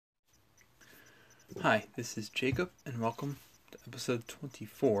Hi, this is Jacob, and welcome to episode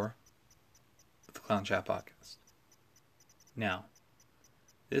 24 of the Clown Chat Podcast. Now,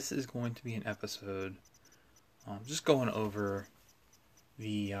 this is going to be an episode just going over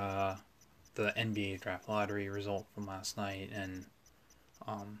the the NBA draft lottery result from last night, and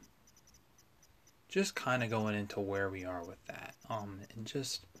um, just kind of going into where we are with that, and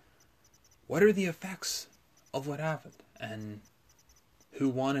just what are the effects of what happened, and who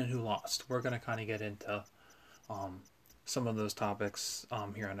won and who lost. We're going to kind of get into um, some of those topics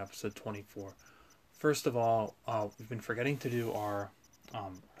here on episode 24. First of all, we've been forgetting to do our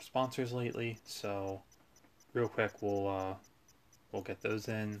sponsors lately, so real quick, we'll get those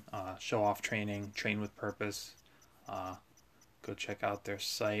in. Show Off Training, Train with Purpose. Go check out their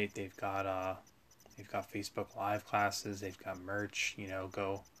site. They've got Facebook Live classes. They've got merch.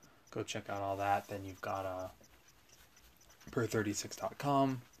 Go check out all that. Then you've got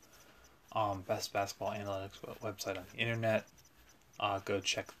per36.com, best basketball analytics website on the internet. Go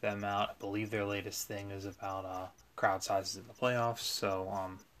check them out. I believe their latest thing is about crowd sizes in the playoffs,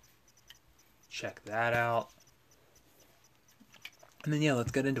 so check that out. And then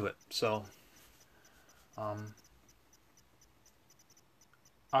let's get into it. So,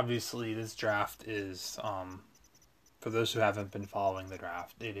 obviously, this draft is for those who haven't been following the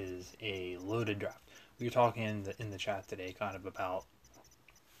draft, it is a loaded draft. We were talking in the chat today, kind of about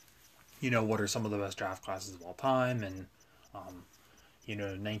what are some of the best draft classes of all time, and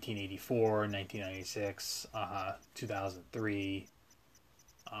 1984, 1996, 2003,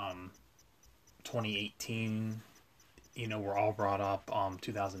 2018, were all brought up.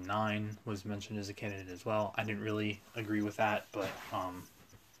 2009 was mentioned as a candidate as well. I didn't really agree with that, but, I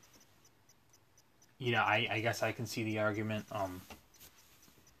guess I can see the argument.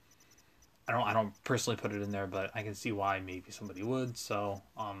 I don't personally put it in there, but I can see why maybe somebody would. So,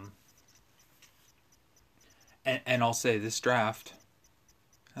 and I'll say this draft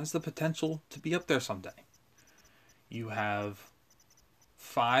has the potential to be up there someday. You have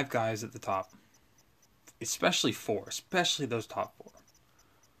 5 guys at the top, especially those top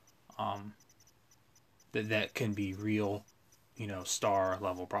 4, that can be real, star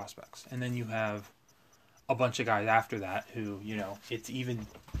level prospects. And then you have a bunch of guys after that who, it's even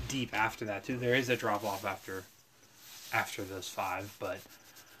deep after that too. There is a drop off after those 5, but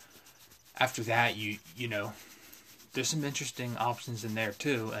after that, there's some interesting options in there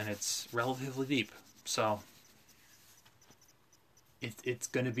too, and it's relatively deep. So it's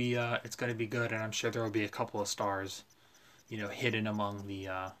gonna be good, and I'm sure there will be a couple of stars, hidden among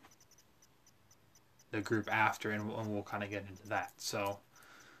the group after, and we'll kind of get into that. So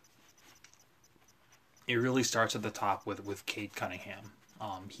it really starts at the top with Cade Cunningham.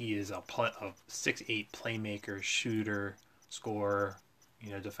 He is a 6'8" playmaker, shooter, scorer,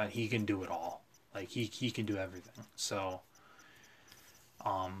 defend. He can do it all. Like he can do everything. So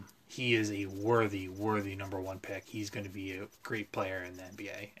he is a worthy number 1 pick. He's going to be a great player in the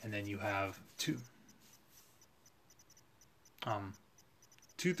NBA. And then you have 2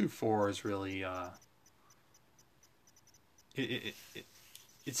 through 4 is really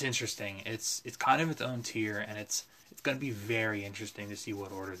it's interesting. It's kind of its own tier, and it's going to be very interesting to see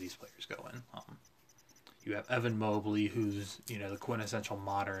what order these players go in. You have Evan Mobley, who's the quintessential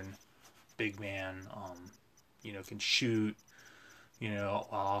modern big man. Can shoot, while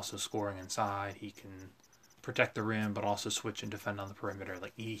also scoring inside. He can protect the rim, but also switch and defend on the perimeter.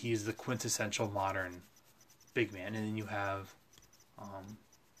 Like he's the quintessential modern big man. And then you have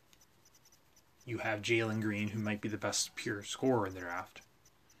Jalen Green, who might be the best pure scorer in the draft.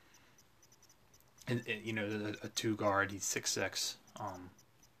 And a 2 guard. He's 6'6",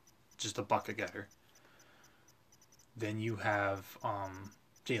 just a bucket getter. Then you have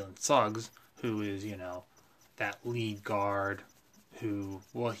Jalen Suggs, who is that lead guard. Who,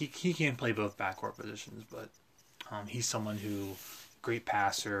 well, he can play both backcourt positions, but he's someone who, great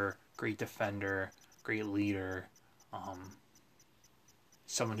passer, great defender, great leader,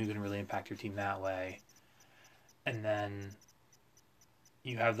 someone who can really impact your team that way. And then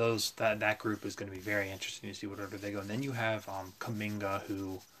you have that group is going to be very interesting to see what order they go. And then you have Kuminga,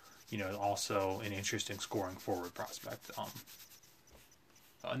 who, also an interesting scoring forward prospect.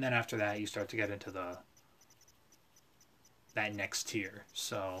 And then after that, you start to get into that next tier.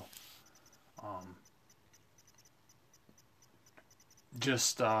 So,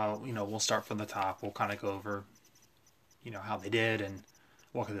 we'll start from the top. We'll kind of go over, how they did and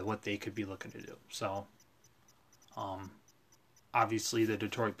what they could be looking to do. So, obviously the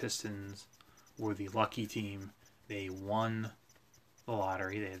Detroit Pistons were the lucky team. They won the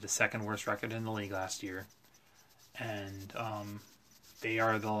lottery. They had the second worst record in the league last year, and they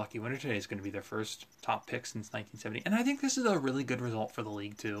are the lucky winner today. It's going to be their first top pick since 1970. And I think this is a really good result for the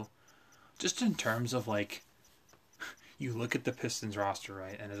league, too. Just in terms of, like, you look at the Pistons roster,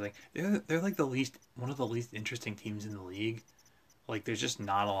 right? And it's like, they're like one of the least interesting teams in the league. Like, there's just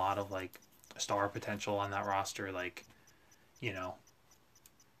not a lot of, like, star potential on that roster. Like, you know,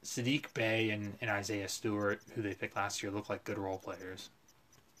 Sadiq Bey and Isaiah Stewart, who they picked last year, look like good role players.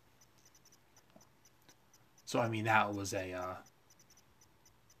 So, I mean, that was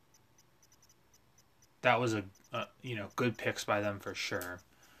good picks by them for sure.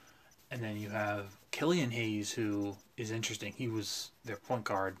 And then you have Killian Hayes, who is interesting. He was their point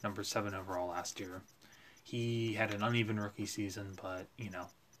guard, number 7 overall last year. He had an uneven rookie season, but,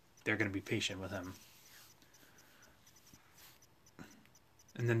 they're going to be patient with him.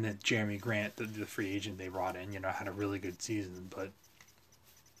 And then the Jeremy Grant, the free agent they brought in, had a really good season. But,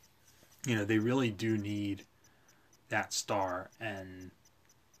 they really do need that star. And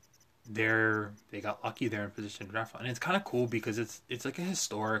they got lucky they're in position to draft. And it's kind of cool because it's like a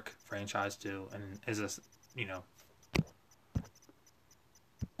historic franchise too. And as a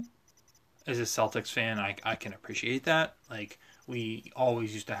Celtics fan, I can appreciate that. Like, we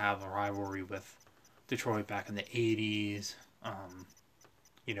always used to have a rivalry with Detroit back in the 80s.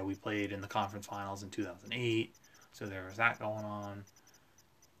 We played in the conference finals in 2008, so there was that going on.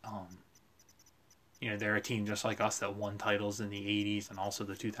 They're a team just like us that won titles in the 80s and also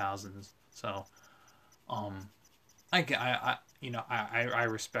the 2000s. So, I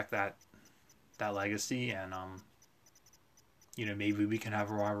respect that legacy, and maybe we can have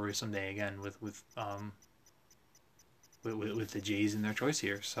a rivalry someday again with the Jays in their choice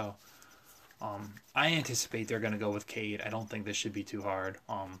here. So, I anticipate they're going to go with Cade. I don't think this should be too hard.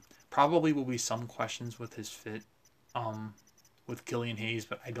 Probably will be some questions with his fit with Killian Hayes,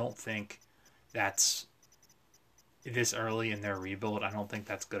 but I don't think that's this early in their rebuild. I don't think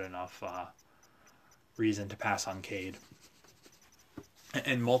that's good enough reason to pass on Cade.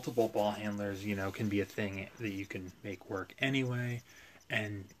 And multiple ball handlers, can be a thing that you can make work anyway.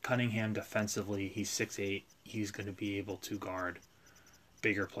 And Cunningham defensively, he's 6'8". He's going to be able to guard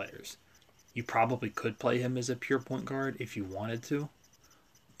bigger players. You probably could play him as a pure point guard if you wanted to,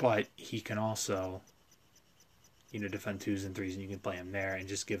 but he can also, defend 2s and 3s, and you can play him there and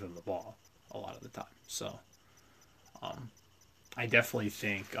just give him the ball a lot of the time. So, I definitely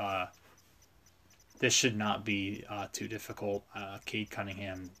think this should not be too difficult. Cade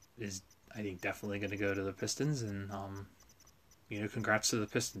Cunningham is, I think, definitely going to go to the Pistons, and congrats to the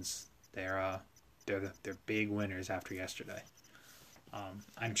Pistons. They're big winners after yesterday.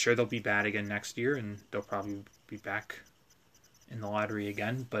 I'm sure they'll be bad again next year, and they'll probably be back in the lottery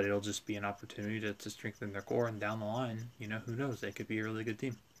again, but it'll just be an opportunity to strengthen their core, and down the line, who knows, they could be a really good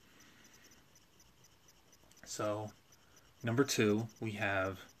team. So, number 2, we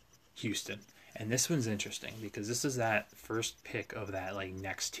have Houston. And this one's interesting because this is that first pick of that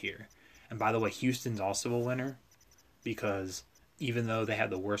next tier. And by the way, Houston's also a winner because even though they had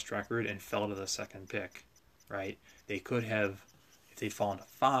the worst record and fell to the second pick, right, they could have, if they'd fallen to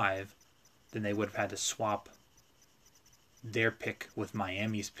 5, then they would have had to swap their pick with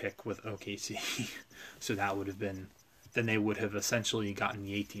Miami's pick with OKC. So that would have been, then they would have essentially gotten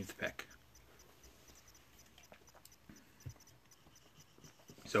the 18th pick.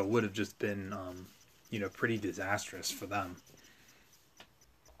 So it would have just been, pretty disastrous for them.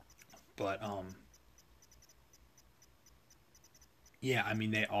 But, yeah, I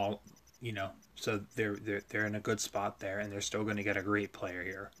mean, they all, so they're in a good spot there, and they're still going to get a great player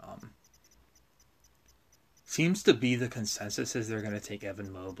here. Seems to be the consensus is they're going to take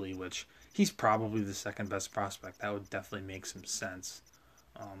Evan Mobley, which he's probably the second best prospect. That would definitely make some sense.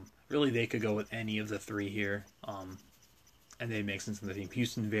 Really, they could go with any of the 3 here. And they make sense in the team.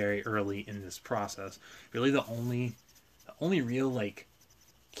 Houston very early in this process. Really, the only real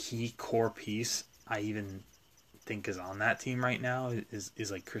key core piece I even think is on that team right now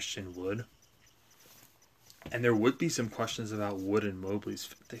is Christian Wood. And there would be some questions about Wood and Mobley's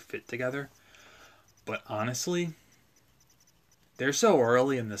fit together. But honestly, they're so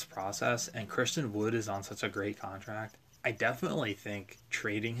early in this process, and Christian Wood is on such a great contract. I definitely think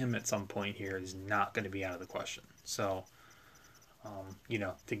trading him at some point here is not going to be out of the question. So,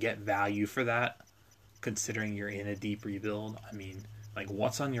 to get value for that, considering you're in a deep rebuild, I mean,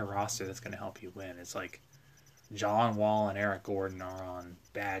 what's on your roster that's going to help you win? It's John Wall and Eric Gordon are on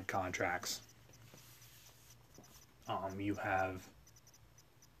bad contracts.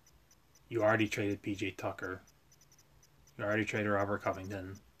 You already traded PJ Tucker. You already traded Robert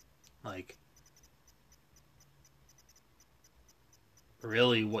Covington.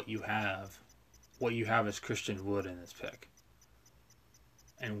 Really what you have is Christian Wood in this pick.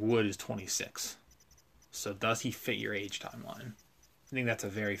 and Wood is 26. So does he fit your age timeline? I think that's a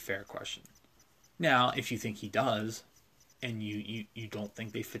very fair question. Now, if you think he does, and you don't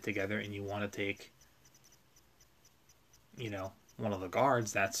think they fit together, and you want to take, one of the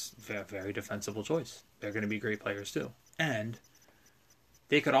guards, that's a very defensible choice. They're going to be great players too. And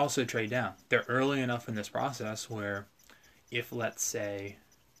they could also trade down. They're early enough in this process where if, let's say,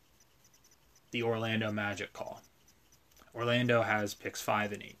 the Orlando Magic call. Orlando has picks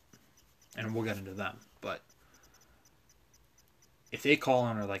 5 and 8. And we'll get into them. But if they call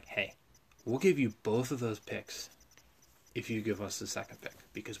and are like, hey, we'll give you both of those picks if you give us the second pick,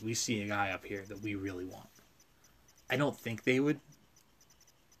 because we see a guy up here that we really want. I don't think they would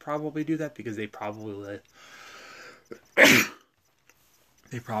probably do that, because they probably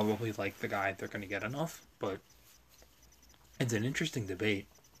like the guy they're going to get enough. But it's an interesting debate.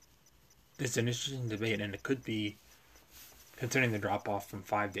 And it could be, considering the drop off from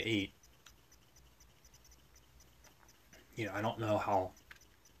 5 to 8. I don't know how.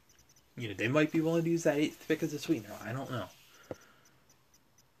 They might be willing to use that 8th pick as a sweetener. I don't know.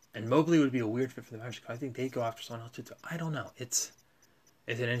 And Mobley would be a weird fit for the Magic. I think they'd go after someone else too. I don't know. It's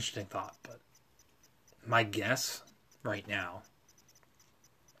an interesting thought, but my guess right now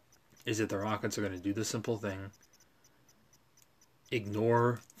is that the Rockets are going to do the simple thing,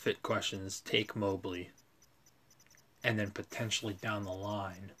 ignore fit questions, take Mobley, and then potentially down the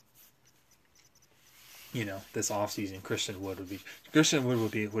line, this offseason, Christian Wood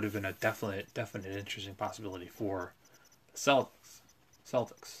would have been a definite interesting possibility for the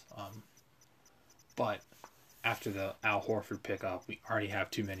Celtics. But after the Al Horford pickup, we already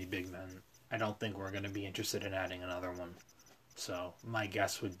have too many big men. I don't think we're going to be interested in adding another one. So my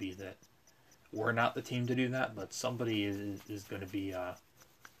guess would be that we're not the team to do that, but somebody is going to be,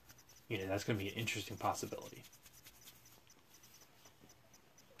 that's going to be an interesting possibility.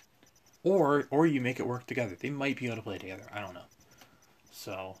 Or you make it work together. They might be able to play together. I don't know.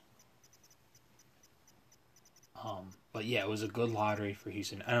 So, but yeah, it was a good lottery for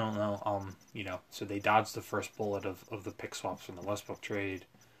Houston. I don't know. So they dodged the first bullet of the pick swaps from the Westbrook trade.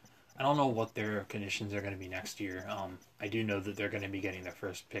 I don't know what their conditions are going to be next year. I do know that they're going to be getting their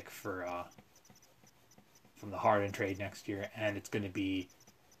first pick from the Harden trade next year, and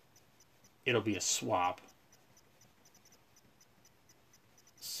it'll be a swap.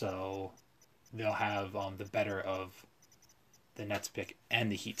 So they'll have the better of the Nets pick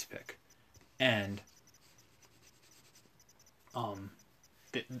and the Heat's pick. And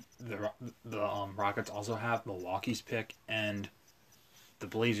the Rockets also have Milwaukee's pick and the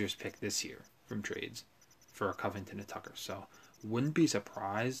Blazers pick this year from trades for Covington and Tucker. So wouldn't be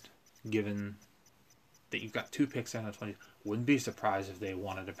surprised, given that you've got 2 picks out of 20. Wouldn't be surprised if they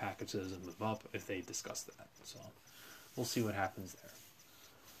wanted to package those and move up if they discussed that. So we'll see what happens there.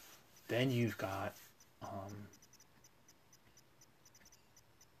 Then you've got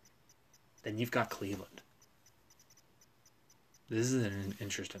Cleveland. This is an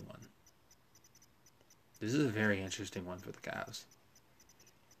interesting one. This is a very interesting one for the Cavs.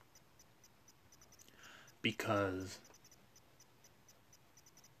 Because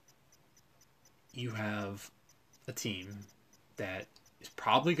you have a team that is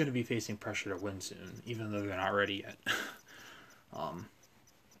probably going to be facing pressure to win soon, even though they're not ready yet.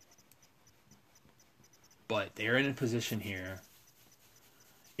 But they're in a position here.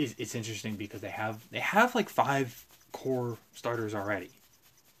 It's interesting because they have like 5 core starters already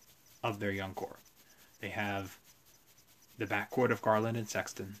of their young core. They have the backcourt of Garland and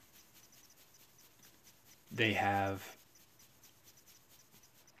Sexton. They have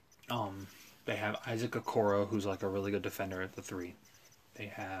Isaac Okoro, who's like a really good defender at the 3. They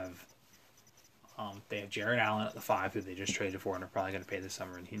have Jared Allen at the 5, who they just traded for and are probably going to pay this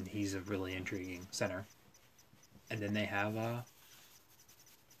summer, and he's a really intriguing center. And then they have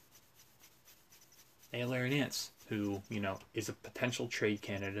Larry Nance, who, is a potential trade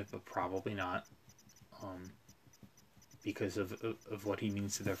candidate, but probably not, because of what he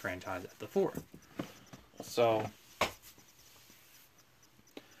means to their franchise at the 4. So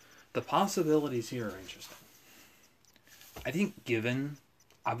the possibilities here are interesting. I think given,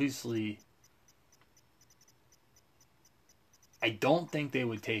 obviously, I don't think they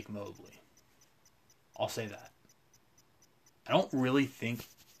would take Mobley. I'll say that. I don't really think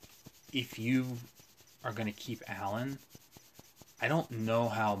if you are going to keep Allen, I don't know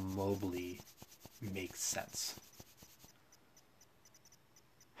how Mobley makes sense.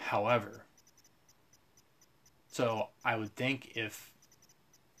 However, so I would think if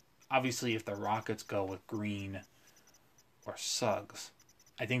the Rockets go with Green or Suggs,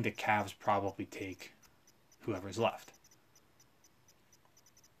 I think the Cavs probably take whoever's left.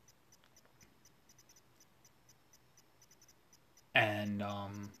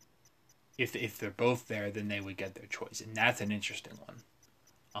 and if they're both there, then they would get their choice, and that's an interesting one.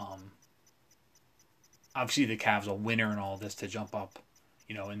 Obviously the Cavs will winner in all this to jump up,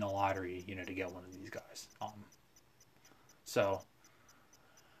 in the lottery, to get one of these guys.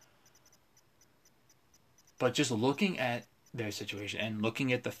 But just looking at their situation and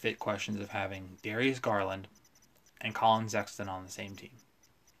looking at the fit questions of having Darius Garland and Colin Sexton on the same team,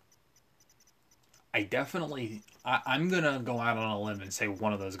 I'm going to go out on a limb and say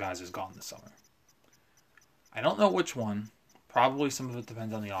one of those guys is gone this summer. I don't know which one. Probably some of it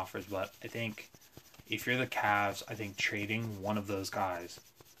depends on the offers, but I think if you're the Cavs, I think trading one of those guys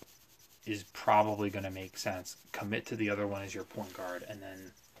is probably going to make sense. Commit to the other one as your point guard, and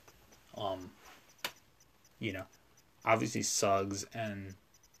then, obviously Suggs and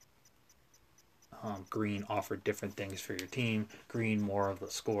Green offer different things for your team. Green more of the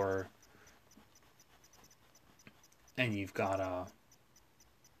scorer, and you've got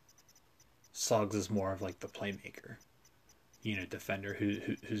Suggs is more of like the playmaker, defender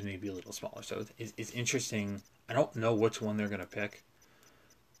who's maybe a little smaller. So it's interesting. I don't know which one they're gonna pick.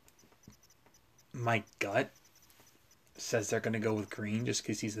 My gut says they're gonna go with Green just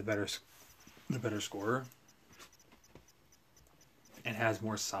because he's the better scorer and has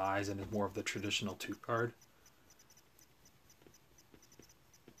more size and is more of the traditional two guard.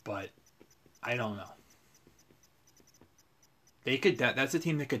 But I don't know. They could. That's a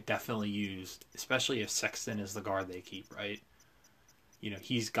team they could definitely use, especially if Sexton is the guard they keep. Right.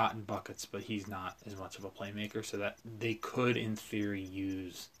 He's gotten buckets, but he's not as much of a playmaker, so that they could, in theory,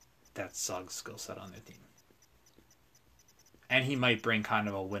 use that Suggs skill set on their team. And he might bring kind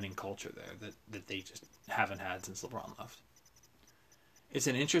of a winning culture there that they just haven't had since LeBron left. It's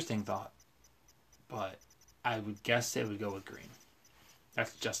an interesting thought, but I would guess they would go with Green.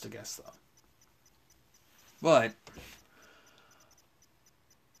 That's just a guess, though. But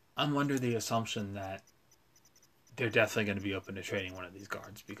I'm under the assumption that they're definitely going to be open to trading one of these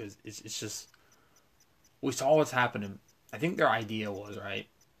guards because it's just, we saw what's happening. I think their idea was, right,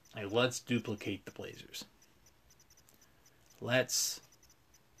 like, let's duplicate the Blazers. Let's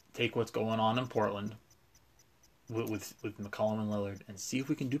take what's going on in Portland with McCollum and Lillard and see if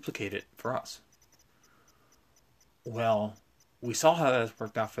we can duplicate it for us. Well, we saw how that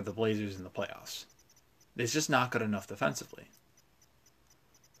worked out for the Blazers in the playoffs. It's just not good enough defensively.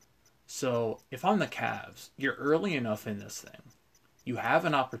 So, if I'm the Cavs, you're early enough in this thing. You have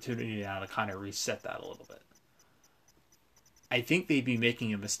an opportunity now to kind of reset that a little bit. I think they'd be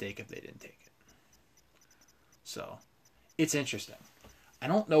making a mistake if they didn't take it. So, it's interesting. I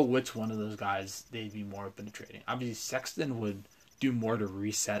don't know which one of those guys they'd be more open to trading. Obviously, Sexton would do more to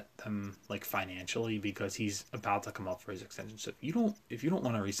reset them, like, financially, because he's about to come up for his extension. So, if you don't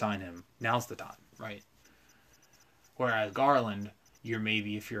want to re-sign him, now's the time, right? Whereas Garland,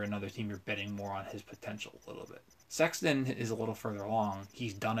 if you're another team, you're betting more on his potential a little bit. Sexton is a little further along.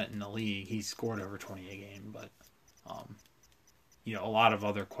 He's done it in the league. He's scored over 20 a game, but a lot of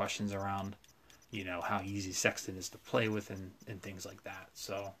other questions around, how easy Sexton is to play with and things like that.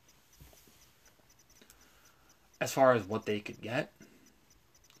 So, as far as what they could get,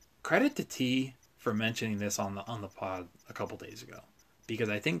 credit to T for mentioning this on the pod a couple days ago, because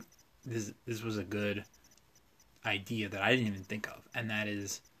I think this was a good idea that I didn't even think of, and that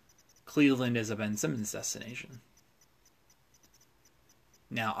is Cleveland is a Ben Simmons destination.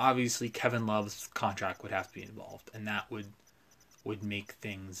 Now, obviously, Kevin Love's contract would have to be involved, and that would make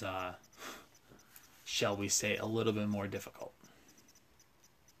things, shall we say, a little bit more difficult.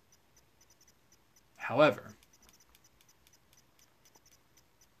 However,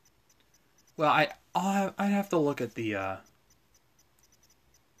 well, I'd have to look at the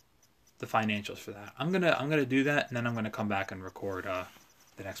financials for that. I'm gonna do that, and then I'm gonna come back and record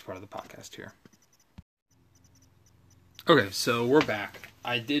the next part of the podcast here. Okay, so we're back.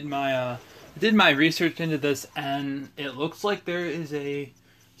 I did my research into this, and it looks like there is a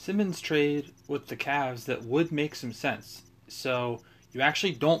Simmons trade with the Cavs that would make some sense. So you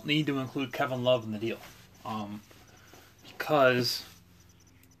actually don't need to include Kevin Love in the deal, because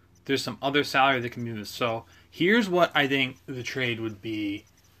there's some other salary that can be used. So here's what I think the trade would be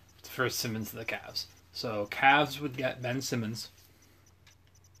for Simmons to the Cavs. So Cavs would get Ben Simmons,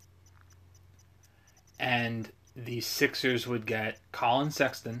 and the Sixers would get Colin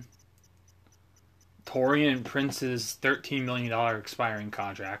Sexton, Taurean Prince's $13 million expiring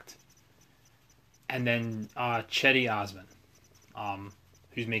contract, and then Cedi Osman,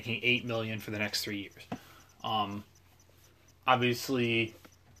 who's making $8 million for the next 3 years. Obviously,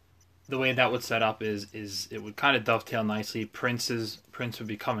 the way that would set up is it would kind of dovetail nicely. Prince would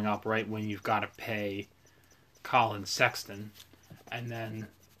be coming up right when you've got to pay Colin Sexton, And then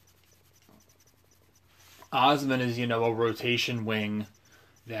Osman is, a rotation wing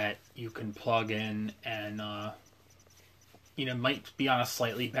that you can plug in and, might be on a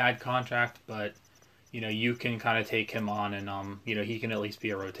slightly bad contract, but, you can kind of take him on and, he can at least be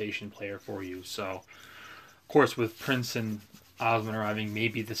a rotation player for you. So, of course, with Prince and Osman arriving,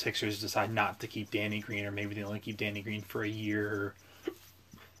 maybe the Sixers decide not to keep Danny Green, or maybe they only keep Danny Green for a year or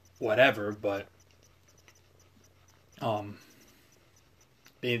whatever, but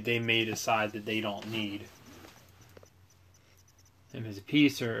they may decide that they don't need him as a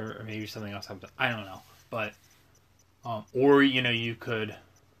piece, or maybe something else happens. I don't know, but or you could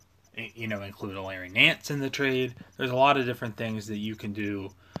include a Larry Nance in the trade. There's a lot of different things that you can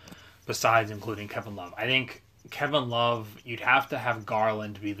do besides including Kevin Love. I think Kevin Love, you'd have to have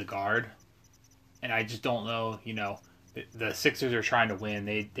Garland be the guard, and I just don't know. The Sixers are trying to win.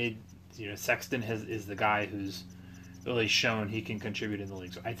 They Sexton is the guy who's really shown he can contribute in the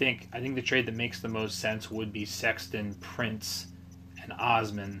league. So I think the trade that makes the most sense would be Sexton, Prince, and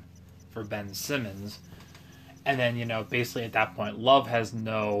Osman for Ben Simmons. And then, basically at that point, Love has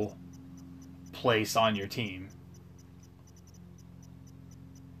no place on your team.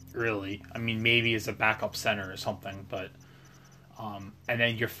 Really. I mean, maybe as a backup center or something, but and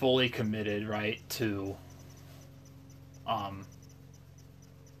then you're fully committed, right, to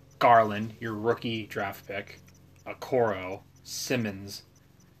Garland, your rookie draft pick, Okoro, Simmons,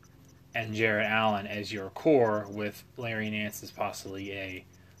 and Jarrett Allen as your core, with Larry Nance as possibly a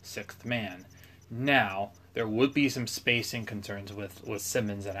sixth man. Now, there would be some spacing concerns with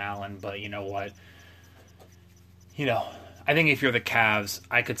Simmons and Allen, but you know what? I think if you're the Cavs,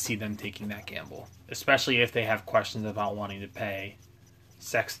 I could see them taking that gamble, especially if they have questions about wanting to pay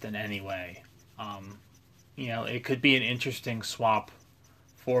Sexton anyway. It could be an interesting swap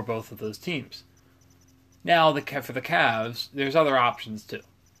for both of those teams. Now, for the Cavs, there's other options too.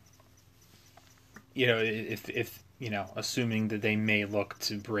 If assuming that they may look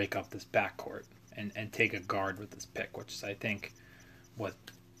to break up this backcourt and take a guard with this pick, which is, I think, what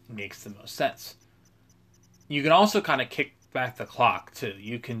makes the most sense. You can also kind of kick back the clock too.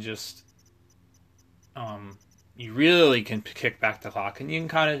 You can just, you really can kick back the clock, and you can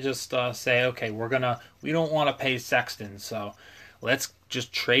kind of just say, okay, we don't want to pay Sexton, so let's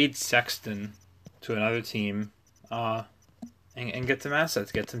just trade Sexton to another team, and get some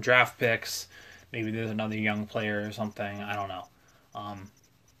assets, get some draft picks. Maybe there's another young player or something. I don't know.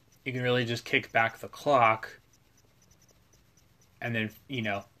 You can really just kick back the clock, and then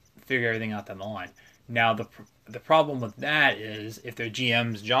figure everything out down the line. Now the problem with that is if their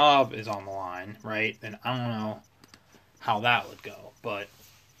GM's job is on the line, right? Then I don't know how that would go, but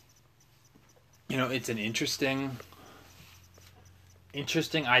it's an interesting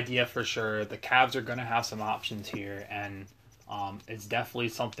idea for sure. The Cavs are going to have some options here, and it's definitely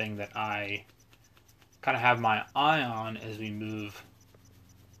something that I kind of have my eye on as we move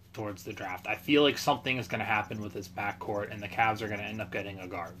towards the draft. I feel like something is going to happen with this backcourt, and the Cavs are going to end up getting a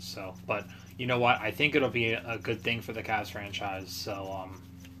guard. So, but you know what? I think it'll be a good thing for the Cavs franchise. So,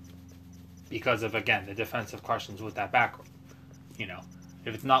 because of, again, the defensive questions with that backcourt.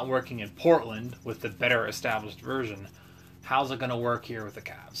 If it's not working in Portland with the better established version, how's it going to work here with the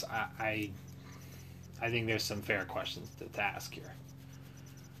Cavs? I think there's some fair questions to ask here.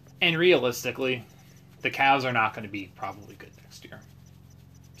 And realistically, the Cavs are not going to be probably good next year.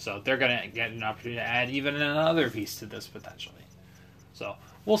 So they're going to get an opportunity to add even another piece to this potentially. So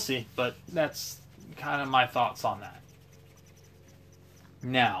we'll see, but that's kind of my thoughts on that.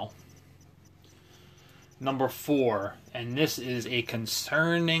 Now, number 4, and this is a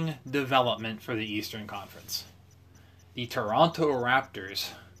concerning development for the Eastern Conference. The Toronto Raptors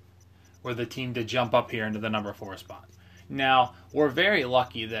were the team to jump up here into the number 4 spot. Now, we're very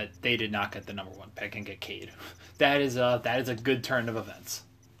lucky that they did not get the number 1 pick and get Cade. That is a good turn of events.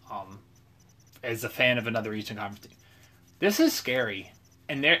 As a fan of another Eastern Conference team, this is scary,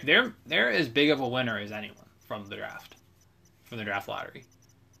 and they're as big of a winner as anyone from the draft lottery.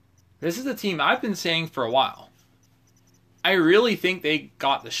 This is a team I've been saying for a while. I really think they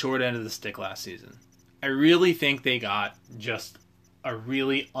got the short end of the stick last season. I really think they got just a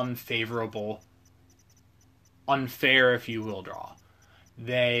really unfair, if you will, draw.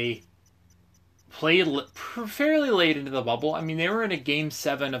 They played fairly late into the bubble. I mean, they were in a Game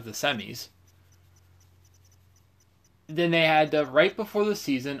 7 of the semis. Then they had to, right before the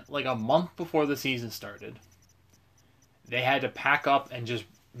season, like a month before the season started, they had to pack up and just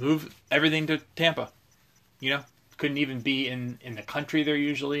move everything to Tampa. Couldn't even be in the country they're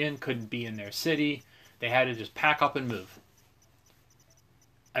usually in, couldn't be in their city. They had to just pack up and move.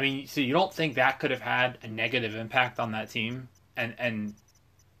 I mean, so you don't think that could have had a negative impact on that team? and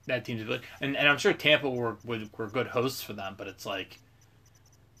that team's really, and I'm sure Tampa were good hosts for them, but it's like,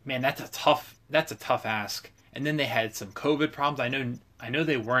 man, that's a tough ask. And then they had some COVID problems. I know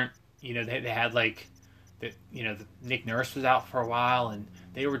they weren't, they had like, Nick Nurse was out for a while, and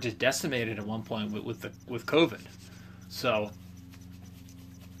they were just decimated at one point with COVID. So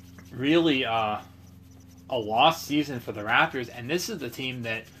really, a lost season for the Raptors, and this is the team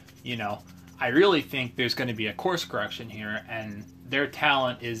that, I really think there's going to be a course correction here, and their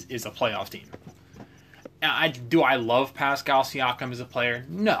talent is a playoff team. Now, do I love Pascal Siakam as a player?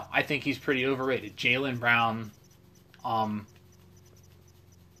 No, I think he's pretty overrated. Jaylen Brown,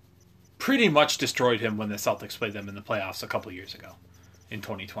 pretty much destroyed him when the Celtics played them in the playoffs a couple years ago, in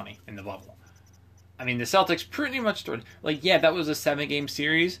 2020 in the bubble. I mean, the Celtics pretty much destroyed. Like, yeah, that was a 7-game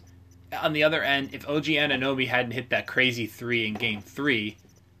series. On the other end, if OG Anunoby hadn't hit that crazy 3 in Game 3,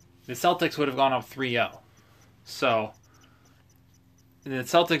 the Celtics would have gone up 3-0. So, the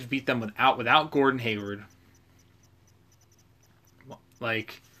Celtics beat them without Gordon Hayward.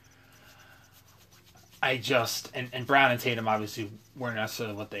 Like, and Brown and Tatum obviously weren't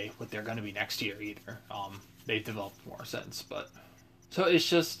necessarily what they're going to be next year either. They've developed more since, but so it's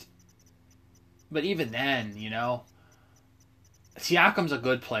just. But even then, Siakam's a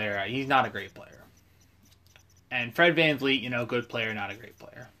good player. He's not a great player. And Fred VanVleet, good player, not a great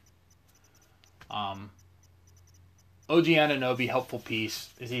player. OG Anunoby, helpful piece.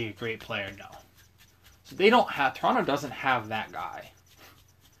 Is he a great player? No. So Toronto doesn't have that guy.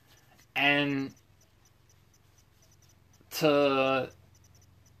 And to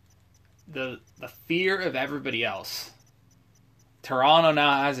the fear of everybody else, Toronto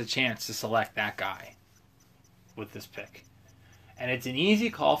now has a chance to select that guy with this pick. And it's an easy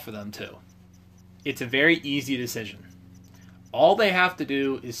call for them, too. It's a very easy decision. All they have to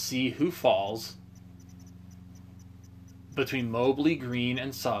do is see who falls between Mobley, Green,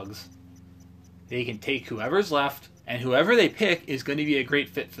 and Suggs. They can take whoever's left, and whoever they pick is going to be a great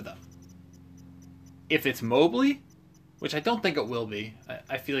fit for them. If it's Mobley, which I don't think it will be,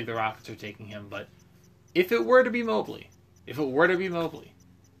 I feel like the Rockets are taking him, but if it were to be Mobley,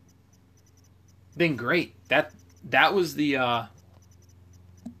 then great. That was the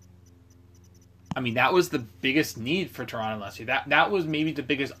that was the biggest need for Toronto last year. That was maybe the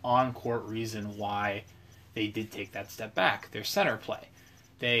biggest on-court reason why they did take that step back. Their center play.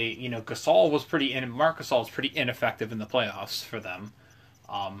 Marc Gasol was pretty ineffective in the playoffs for them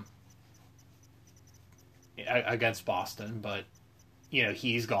against Boston, but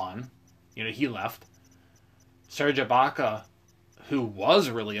he's gone. He left. Serge Ibaka, who was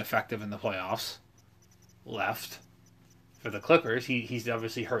really effective in the playoffs, left for the Clippers. He's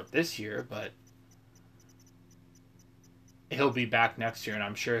obviously hurt this year, but he'll be back next year, and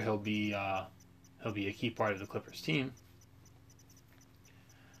I'm sure he'll be a key part of the Clippers team.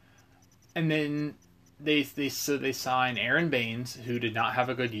 And then they sign Aaron Baines, who did not have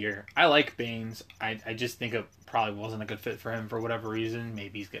a good year. I like Baines. I just think it probably wasn't a good fit for him for whatever reason.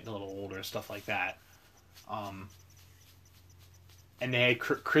 Maybe he's getting a little older, stuff like that. And they had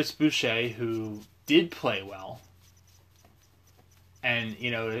Chris Boucher, who did play well, and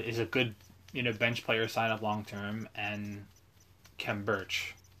is a good bench player, sign up long term, and Khem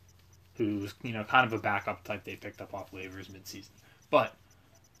Birch, who's kind of a backup type they picked up off waivers midseason. But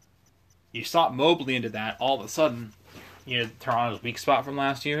you slot Mobley into that, all of a sudden, Toronto's weak spot from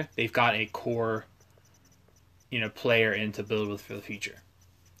last year, they've got a core player in to build with for the future.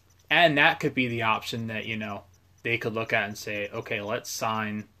 And that could be the option that, they could look at and say, okay, let's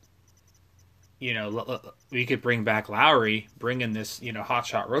sign, we could bring back Lowry, bring in this,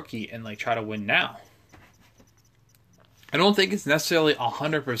 hotshot rookie, and, try to win now. I don't think it's necessarily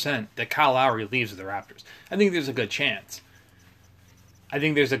 100% that Kyle Lowry leaves the Raptors. I think there's a good chance. I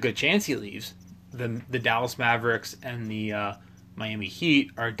think there's a good chance he leaves. The Dallas Mavericks and the Miami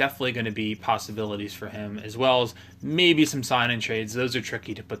Heat are definitely going to be possibilities for him, as well as maybe some sign-in trades. Those are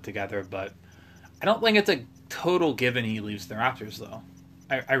tricky to put together, but I don't think it's a total given he leaves the Raptors, though.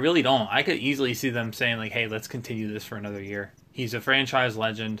 I really don't. I could easily see them saying, hey, let's continue this for another year. He's a franchise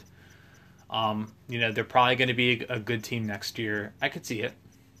legend. They're probably going to be a good team next year. I could see it.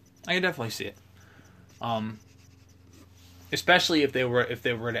 I could definitely see it. Especially if they were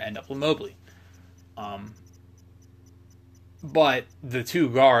to end up with Mobley. But the two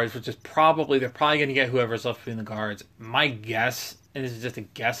guards, they're probably going to get whoever's left between the guards. My guess, and this is just a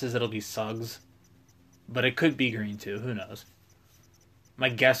guess, is it'll be Suggs. But it could be Green too. Who knows? My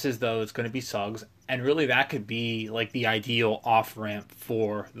guess is, though, it's going to be Suggs. And really, that could be the ideal off-ramp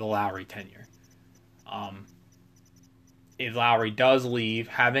for the Lowry tenure. If Lowry does leave,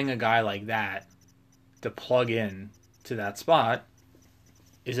 having a guy like that to plug in to that spot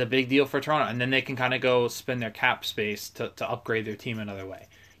is a big deal for Toronto. And then they can kind of go spend their cap space to upgrade their team another way.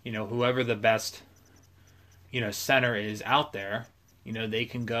 Whoever the best, center is out there, they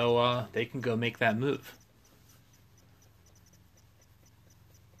can go make that move.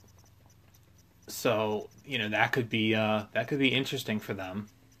 So, that could be interesting for them.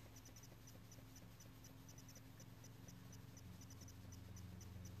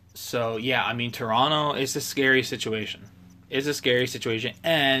 So, yeah, I mean, Toronto is a scary situation. It's a scary situation,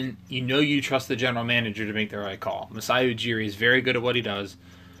 and you trust the general manager to make the right call. Masai Ujiri is very good at what he does.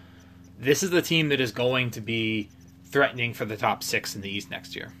 This is the team that is going to be threatening for the top 6 in the East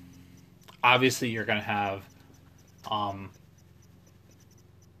next year. Obviously, you're going to have,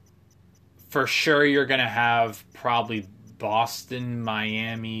 for sure, you're going to have probably Boston,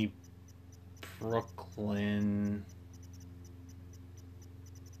 Miami, Brooklyn,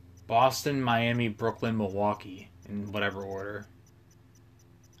 Milwaukee, in whatever order.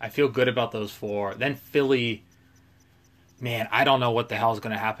 I feel good about those 4. Then Philly, man, I don't know what the hell is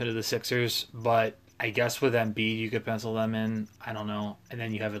going to happen to the Sixers, but I guess with Embiid you could pencil them in. I don't know. And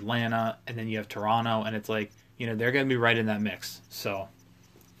then you have Atlanta, and then you have Toronto, and it's like, they're going to be right in that mix. So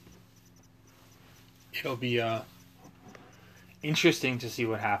it'll be interesting to see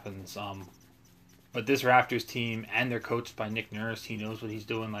what happens. But this Raptors team, and they're coached by Nick Nurse. He knows what he's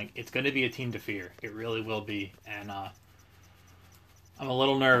doing. Like, it's going to be a team to fear. It really will be. And I'm a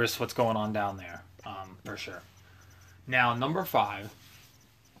little nervous what's going on down there, for sure. Now, number 5.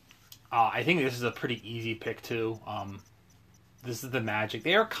 I think this is a pretty easy pick, too. This is the Magic.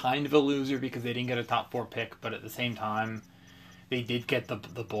 They are kind of a loser because they didn't get a top 4 pick, but at the same time, they did get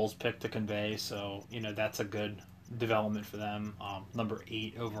the Bulls pick to convey. So, that's a good development for them. Number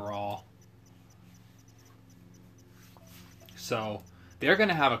 8 overall. So they're going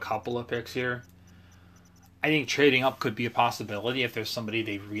to have a couple of picks here. I think trading up could be a possibility if there's somebody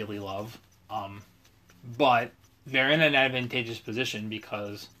they really love. But they're in an advantageous position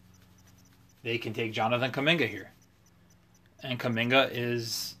because they can take Jonathan Kuminga here. And Kuminga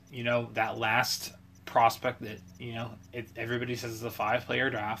is, that last prospect that, everybody says is a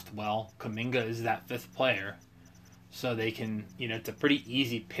 5-player draft. Well, Kuminga is that 5th player. So they can, it's a pretty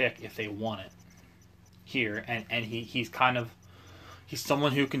easy pick if they want it here. And he's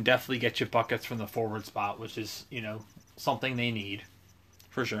someone who can definitely get you buckets from the forward spot, which is, something they need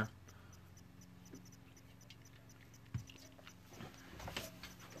for sure.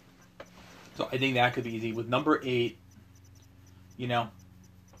 So I think that could be easy. With number 8,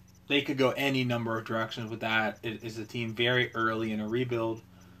 they could go any number of directions with that. It is a team very early in a rebuild.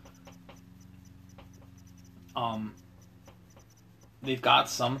 They've got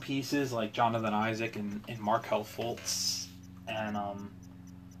some pieces like Jonathan Isaac and Markelle Fultz, and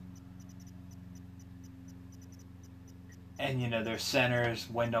their centers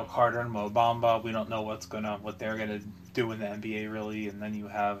Wendell Carter and Mo Bamba. We don't know what they're gonna do in the NBA really, and then you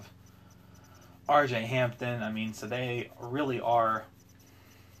have RJ Hampton. So they really are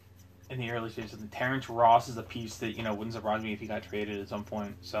in the early stages. And Terrence Ross is a piece that wouldn't surprise me if he got traded at some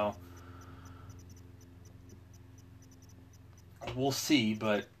point. So we'll see,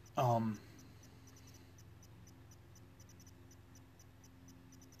 but I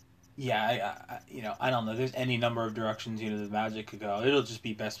don't know. There's any number of directions the Magic could go. It'll just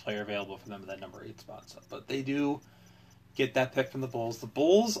be best player available for them at that number 8 spot. So, but they do get that pick from the Bulls. The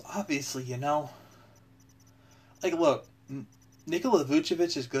Bulls, obviously, look, Nikola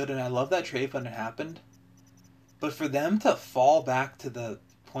Vucevic is good, and I love that trade when it happened. But for them to fall back to the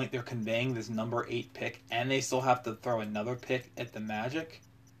point they're conveying this number 8 pick, and they still have to throw another pick at the Magic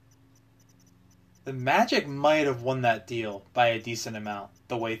might have won that deal by a decent amount,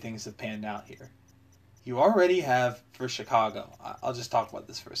 the way things have panned out here. You already have, for Chicago, I'll just talk about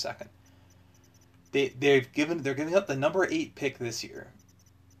this for a second. They're giving up the number 8 pick this year.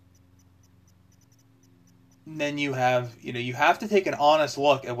 And then you have to take an honest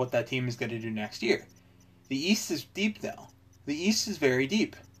look at what that team is going to do next year. The East is deep now. The East is very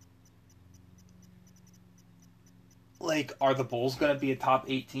deep. Are the Bulls going to be a top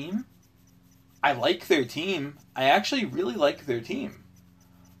 8 team? I like their team. I actually really like their team.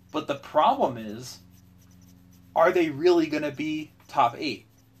 But the problem is, are they really going to be top 8?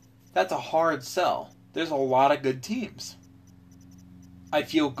 That's a hard sell. There's a lot of good teams. I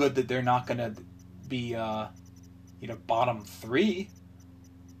feel good that they're not going to be, bottom 3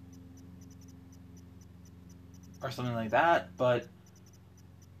 or something like that. But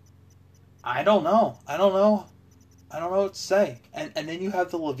I don't know. I don't know what to say. And then you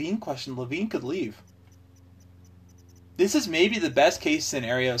have the Levine question. Levine could leave. This is maybe the best case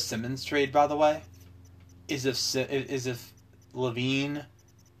scenario Simmons trade, by the way. is if LaVine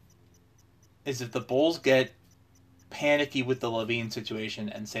is if the Bulls get panicky with the LaVine situation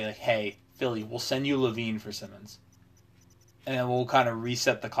and say like, "Hey, Philly, we'll send you LaVine for Simmons, and then we'll kind of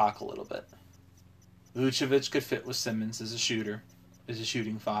reset the clock a little bit." Vucevic could fit with Simmons as a shooter, as a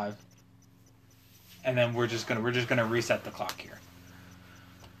shooting five, and then we're just gonna reset the clock here.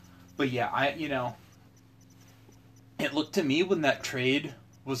 But yeah, it looked to me when that trade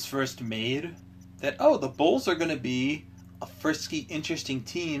was first made that the Bulls are gonna be a frisky, interesting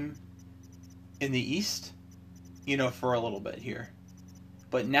team in the East, for a little bit here.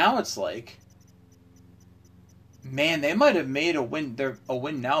 But now it's like, man, they might have made a win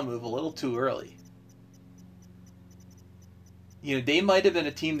now move a little too early. They might have been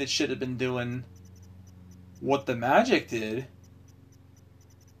a team that should have been doing what the Magic did,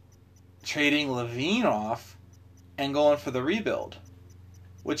 trading LaVine off and going for the rebuild,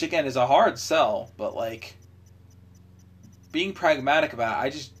 which again is a hard sell, but like being pragmatic about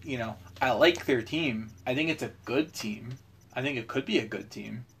it, I like their team. I think it's a good team. I think it could be a good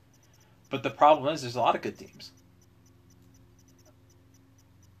team. But the problem is there's a lot of good teams.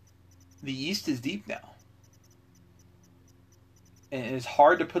 The East is deep now. And it's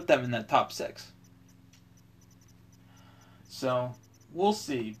hard to put them in that top 6. So, we'll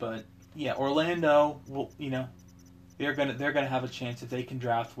see, but yeah, Orlando they're gonna have a chance if they can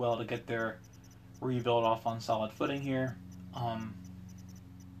draft well to get their rebuild off on solid footing here.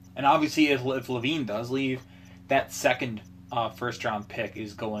 And obviously, if LaVine does leave, that second first round pick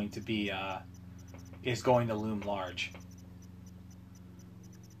is going to loom large.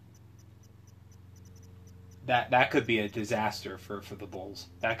 That could be a disaster for the Bulls.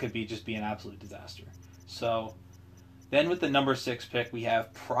 That could be an absolute disaster. So then with the number 6 pick, we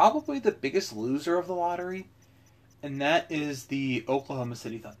have probably the biggest loser of the lottery, and that is the Oklahoma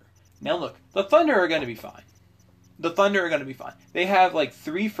City Thunder. Now look, the Thunder are going to be fine. They have like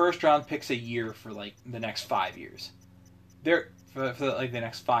 3 first-round picks a year for like the next 5 years. They're for like the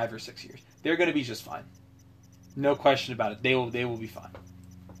next 5 or 6 years. They're going to be just fine. No question about it. They will be fine.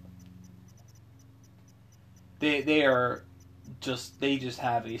 They just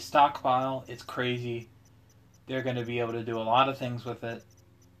have a stockpile. It's crazy. They're going to be able to do a lot of things with it.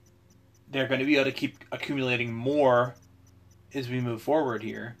 They're going to be able to keep accumulating more as we move forward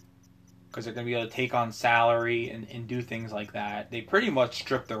here, because they're going to be able to take on salary and do things like that. They pretty much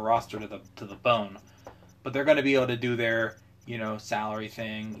stripped their roster to the bone, but they're going to be able to do their salary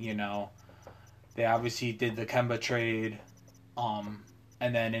thing. They obviously did the Kemba trade,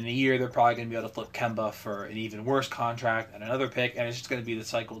 and then in a year they're probably going to be able to flip Kemba for an even worse contract and another pick, and it's just going to be the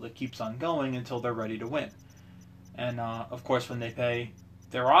cycle that keeps on going until they're ready to win. And of course, when they pay,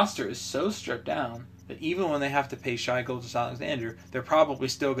 their roster is so stripped down that even when they have to pay Shai Gilgeous-Alexander, they're probably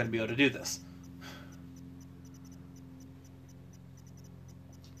still going to be able to do this.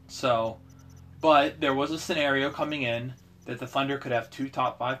 So, but there was a scenario coming in that the Thunder could have 2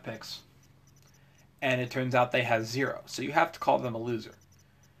 top 5 picks, and it turns out they have 0. So you have to call them a loser.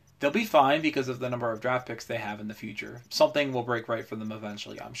 They'll be fine because of the number of draft picks they have in the future. Something will break right for them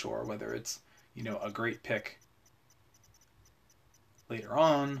eventually, I'm sure, whether it's a great pick later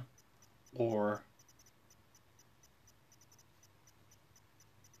on, or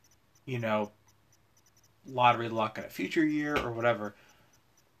lottery luck in a future year, or whatever.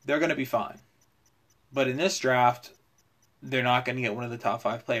 They're going to be fine. But in this draft, they're not going to get one of the top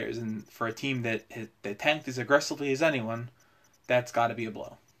 5 players, and for a team that tanked as aggressively as anyone, that's got to be a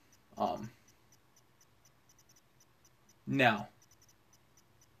blow. Now,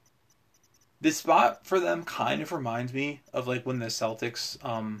 this spot for them kind of reminds me of like when the Celtics,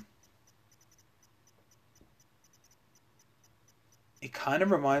 it kind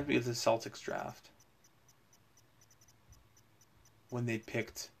of reminds me of the Celtics draft when they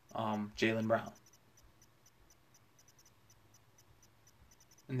picked Jaylen Brown.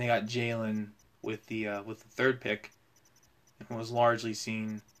 And they got Jaylen with the 3rd pick, and was largely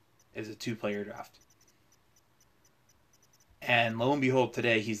seen as a 2-player draft. And lo and behold,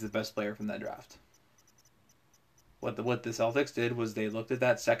 today he's the best player from that draft. What the Celtics did was they looked at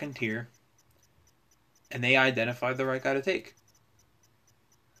that second tier, and they identified the right guy to take.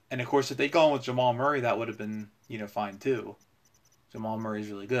 And of course, if they'd gone with Jamal Murray, that would have been fine too. Jamal Murray's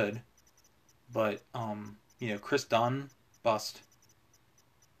really good, but Chris Dunn, bust.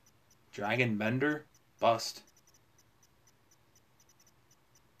 Dragon Bender, bust.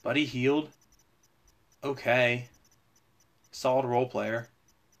 Buddy Hield, okay. Solid role player.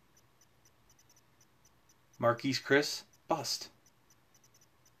 Marquise Chris, bust.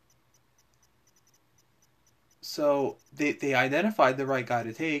 So they identified the right guy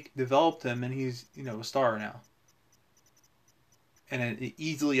to take, developed him, and he's a star now, and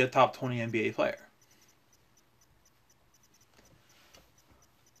easily a top 20 NBA player.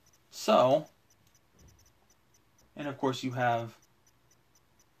 So, and of course you have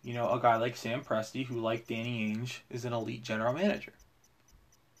a guy like Sam Presti, who, like Danny Ainge, is an elite general manager.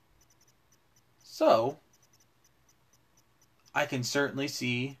 So, I can certainly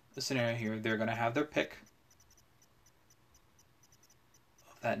see a scenario here. They're going to have their pick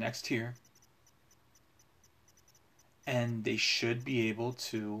of that next tier, and they should be able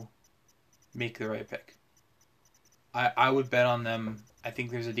to make the right pick. I would bet on them. I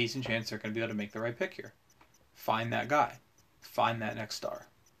think there's a decent chance they're going to be able to make the right pick here. Find that guy. Find that next star.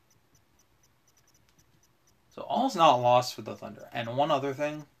 So all's not lost for the Thunder. And one other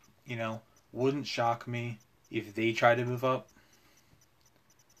thing, wouldn't shock me if they try to move up.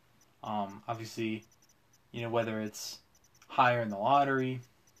 Obviously, whether it's higher in the lottery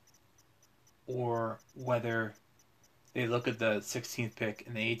or whether they look at the 16th pick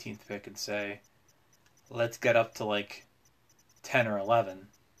and the 18th pick and say, let's get up to like 10 or 11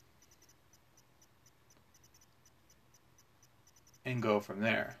 and go from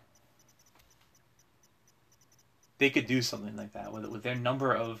there. They could do something like that with their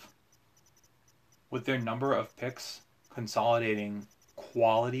number of picks, consolidating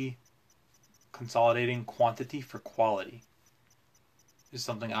quantity for quality is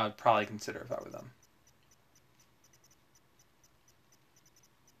something I would probably consider if I were them.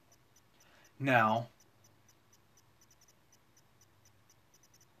 Now,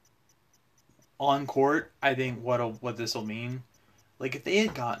 on court, I think what this will mean, like if they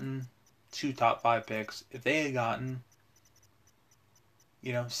had gotten 2 top 5 picks, if they had gotten,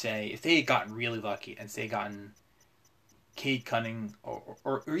 say if they had gotten really lucky and say gotten Cade Cunningham,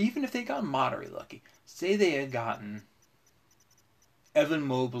 or even if they got moderately lucky, say they had gotten Evan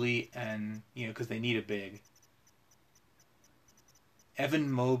Mobley and because they need a big, Evan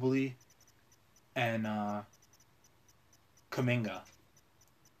Mobley and Kuminga.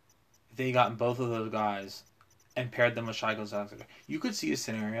 If they gotten both of those guys and paired them with Shai Gilgeous-Alexander, you could see a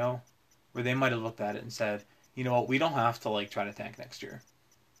scenario where they might have looked at it and said, you know what, we don't have to try to tank next year.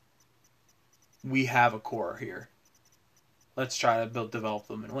 We have a core here. Let's try to develop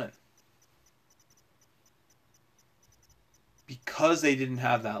them and win. Because they didn't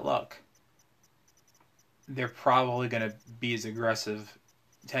have that luck, they're probably going to be as aggressive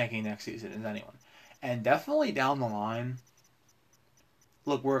tanking next season as anyone. And definitely down the line,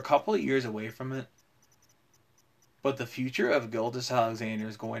 look, we're a couple of years away from it, but the future of Gilgeous-Alexander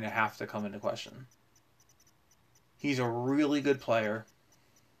is going to have to come into question. He's a really good player.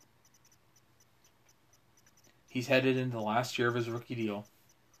 He's headed into the last year of his rookie deal.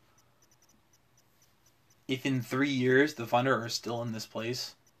 If in 3 years the Thunder are still in this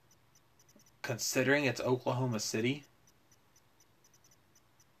place, considering it's Oklahoma City,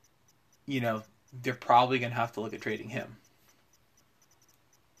 they're probably going to have to look at trading him.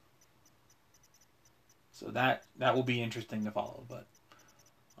 So that will be interesting to follow, but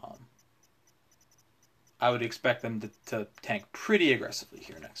I would expect them to tank pretty aggressively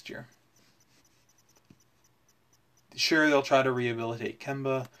here next year. Sure, they'll try to rehabilitate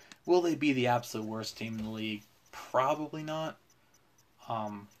Kemba. Will they be the absolute worst team in the league? Probably not.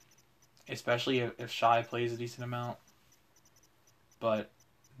 Especially if Shai plays a decent amount. But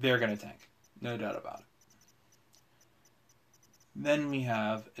they're going to tank. No doubt about it. Then we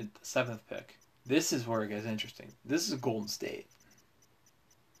have the 7th pick. This is where it gets interesting. This is Golden State.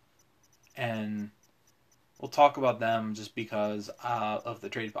 And we'll talk about them just because of the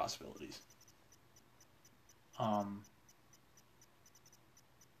trade possibilities.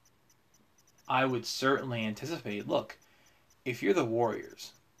 I would certainly anticipate, look, if you're the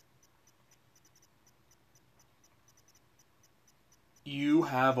Warriors, you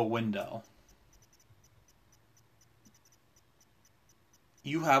have a window.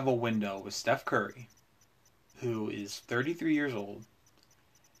 You have a window with Steph Curry, who is 33 years old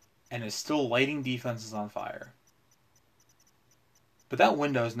and is still lighting defenses on fire. But that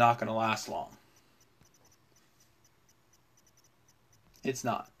window is not going to last long. It's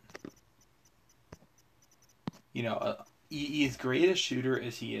not. As great a shooter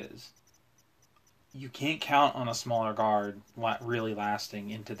as he is, you can't count on a smaller guard really lasting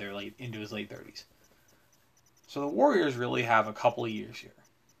into his late 30s. So the Warriors really have a couple of years here.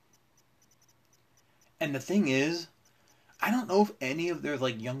 And the thing is, I don't know if any of their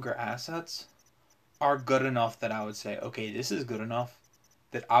younger assets are good enough that I would say, okay, this is good enough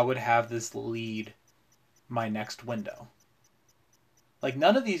that I would have this lead my next window. Like,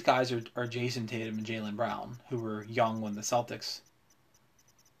 none of these guys are Jason Tatum and Jaylen Brown, who were young when the Celtics,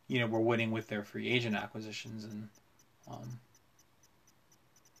 were winning with their free agent acquisitions, and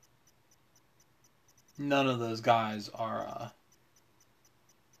none of those guys are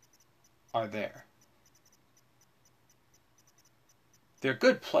there. They're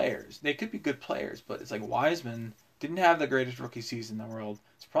good players. They could be good players, but it's like Wiseman didn't have the greatest rookie season in the world.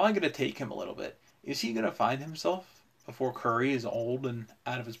 It's probably going to take him a little bit. Is he going to find himself before Curry is old and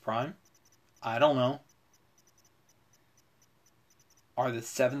out of his prime? I don't know. Are the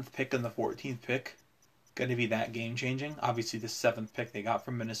 7th pick and the 14th pick going to be that game changing? Obviously, the 7th pick they got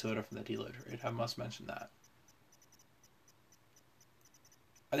from Minnesota from the D'Lo trade. I must mention that.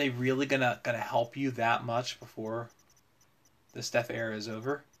 Are they really gonna help you that much before the Steph era is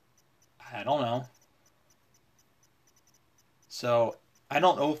over? I don't know. So I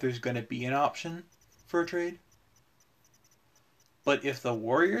don't know if there's going to be an option for a trade. But if the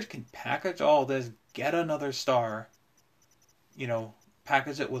Warriors can package all this, get another star,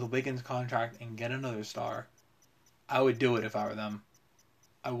 package it with a Wiggins contract and get another star, I would do it if I were them.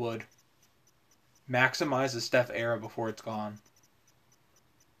 I would. Maximize the Steph era before it's gone.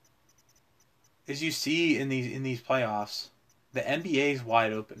 As you see in these playoffs, the NBA is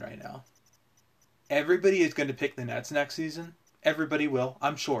wide open right now. Everybody is going to pick the Nets next season. Everybody will,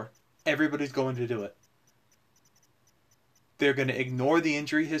 I'm sure. Everybody's going to do it. They're going to ignore the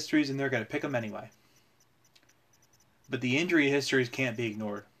injury histories and they're going to pick them anyway. But the injury histories can't be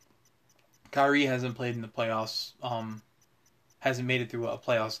ignored. Kyrie hasn't played in the playoffs, hasn't made it through a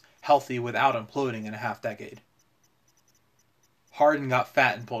playoffs healthy without imploding in a half decade. Harden got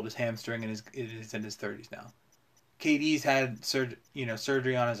fat and pulled his hamstring and is in his 30s now. KD's had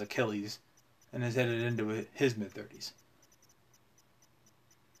surgery on his Achilles and is headed into his mid-30s.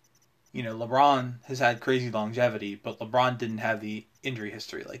 LeBron has had crazy longevity, but LeBron didn't have the injury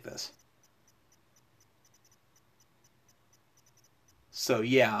history like this. So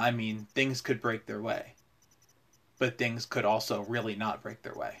yeah, things could break their way. But things could also really not break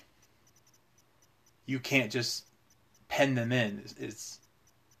their way. You can't just pen them in as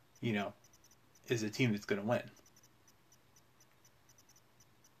a team that's going to win.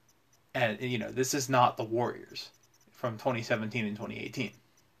 And, this is not the Warriors from 2017 and 2018.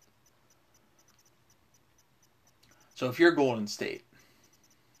 So if you're Golden State,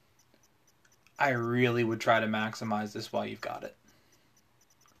 I really would try to maximize this while you've got it.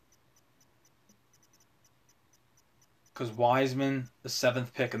 Because Wiseman, the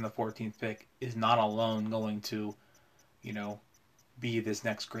 7th pick and the 14th pick, is not alone going to, be this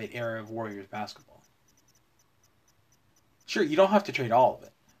next great era of Warriors basketball. Sure, you don't have to trade all of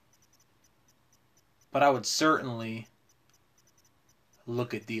it. But I would certainly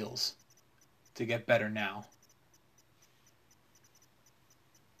look at deals to get better now.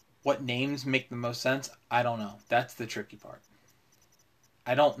 What names make the most sense? I don't know. That's the tricky part.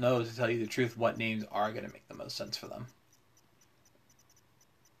 I don't know, to tell you the truth, what names are going to make the most sense for them.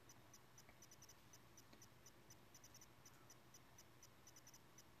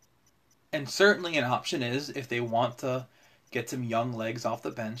 And certainly an option is, if they want to get some young legs off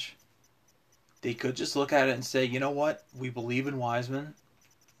the bench, they could just look at it and say, you know what? We believe in Wiseman.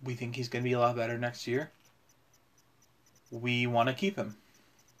 We think he's going to be a lot better next year. We want to keep him.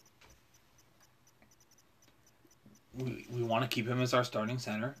 We want to keep him as our starting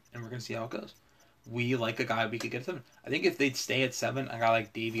center, and we're going to see how it goes. We like a guy we could get 7. I think if they'd stay at 7, a guy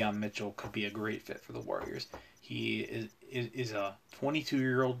like Davion Mitchell could be a great fit for the Warriors. He is a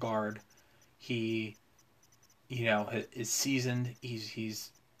 22-year-old guard. He, is seasoned.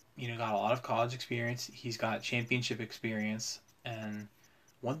 He's got a lot of college experience. He's got championship experience. And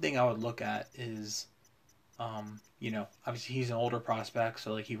one thing I would look at is, obviously he's an older prospect,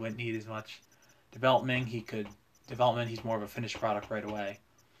 so he wouldn't need as much development. He's more of a finished product right away.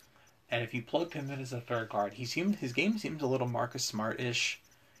 And if you plugged him in as a third guard, his game seems a little Marcus Smart-ish.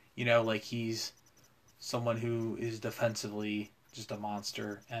 He's someone who is defensively just a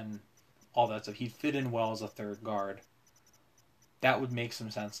monster and all that stuff. He'd fit in well as a third guard. That would make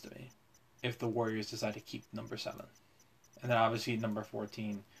some sense to me if the Warriors decide to keep number 7. And then obviously number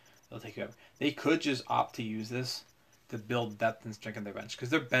 14, they'll take it over. They could just opt to use this to build depth and strength in their bench, because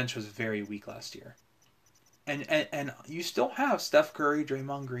their bench was very weak last year. And you still have Steph Curry,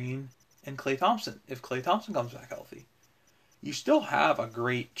 Draymond Green, and Klay Thompson. If Klay Thompson comes back healthy, you still have a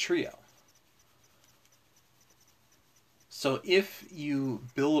great trio. So if you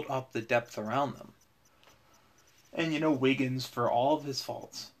build up the depth around them, and Wiggins, for all of his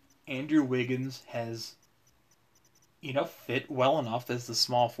faults, Andrew Wiggins has, fit well enough as the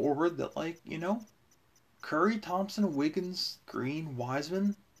small forward that, Curry, Thompson, Wiggins, Green,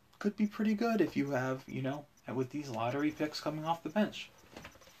 Wiseman could be pretty good if you have, with these lottery picks coming off the bench.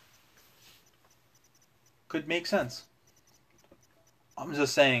 Could make sense. I'm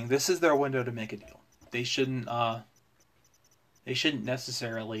just saying, this is their window to make a deal. They shouldn't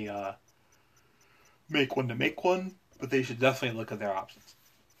necessarily make one to make one, but they should definitely look at their options.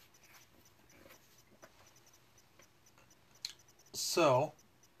 So,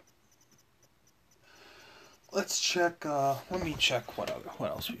 let's check. Let me check what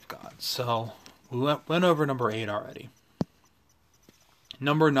else we've got. So, we went over number 8 already.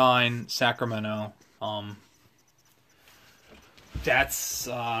 Number 9, Sacramento. That's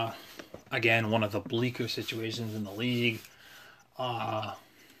again one of the bleaker situations in the league. I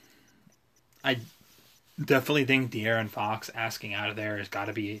definitely think De'Aaron Fox asking out of there has got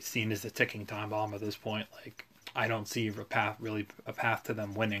to be seen as a ticking time bomb at this point. Like, I don't see a path to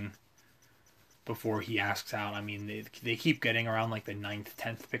them winning before he asks out. I mean, they keep getting around like the 9th,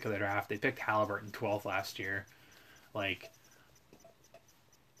 10th pick of the draft. They picked Halliburton 12th last year. Like,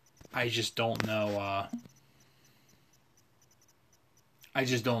 I just don't know.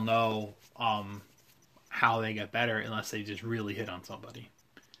 How they get better unless they just really hit on somebody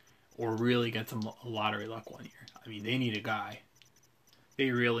or really get some lottery luck one year. I mean, they need a guy. They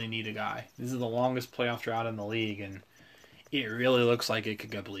really need a guy. This is the longest playoff drought in the league, and it really looks like it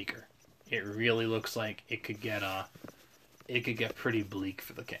could get bleaker. It really looks like it could get pretty bleak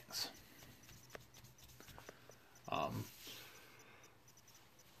for the Kings.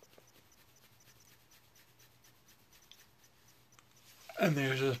 And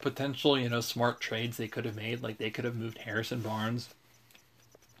there's a potential, smart trades they could have made. Like, they could have moved Harrison Barnes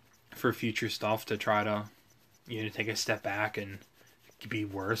for future stuff to try to, take a step back and be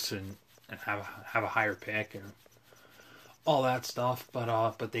worse and have a higher pick and all that stuff.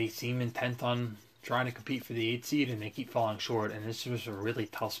 But they seem intent on trying to compete for the 8th seed, and they keep falling short. And it's just a really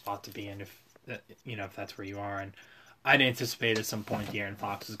tough spot to be in if that's where you are. And I'd anticipate at some point De'Aaron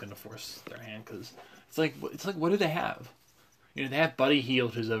Fox is going to force their hand, because it's like what do they have? They have Buddy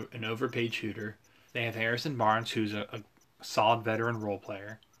Hield, who's an overpaid shooter. They have Harrison Barnes, who's a solid veteran role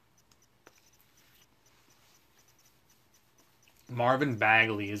player. Marvin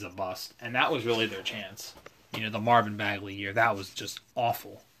Bagley is a bust, and that was really their chance. The Marvin Bagley year, that was just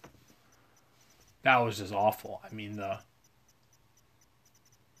awful. That was just awful. I mean, the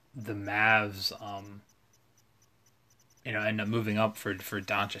Mavs, end up moving up for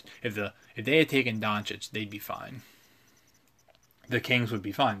Doncic. If they had taken Doncic, they'd be fine. The Kings would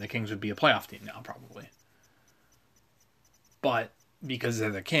be fine. The Kings would be a playoff team now, probably. But because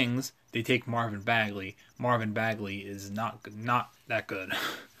they're the Kings, they take Marvin Bagley. Marvin Bagley is not that good,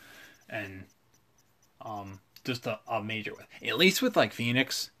 and just a major. At least with like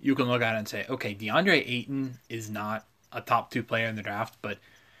Phoenix, you can look at it and say, okay, DeAndre Ayton is not a top 2 player in the draft, but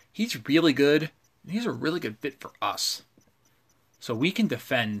he's really good. He's a really good fit for us, so we can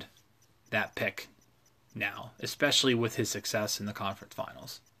defend that pick now, especially with his success in the conference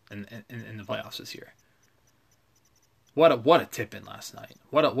finals and in the playoffs this year. What a tip in last night.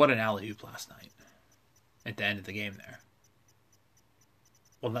 What an alley-oop last night at the end of the game there.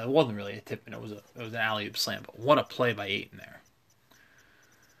 Well, it wasn't really a tip in. It was an alley-oop slam, but what a play by Ayton there.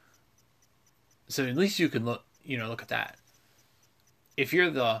 So at least you can look at that. If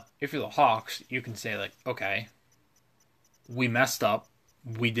you're the Hawks, you can say like, okay, we messed up.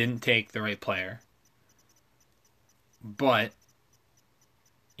 We didn't take the right player. But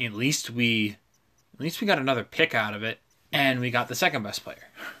at least we got another pick out of it, and we got the second best player.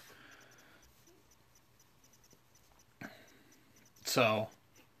 So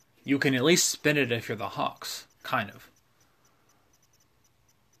you can at least spin it if you're the Hawks, kind of.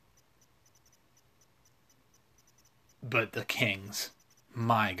 But the Kings,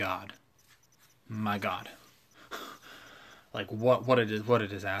 my God. Like what a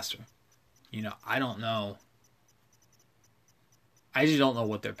disaster. I don't know. I just don't know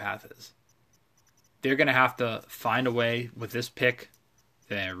what their path is. They're going to have to find a way with this pick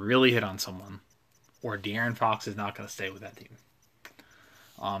to really hit on someone, or De'Aaron Fox is not going to stay with that team.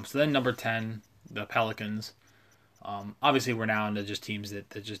 So then number 10, the Pelicans. Obviously, we're now into just teams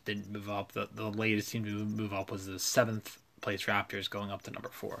that just didn't move up. The latest team to move up was the 7th place Raptors, going up to number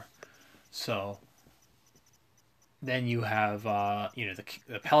 4. So then you have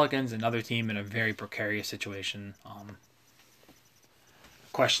the Pelicans, another team in a very precarious situation.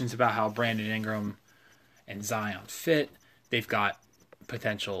 Questions about how Brandon Ingram and Zion fit. They've got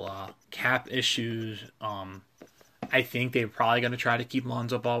potential cap issues. I think they're probably going to try to keep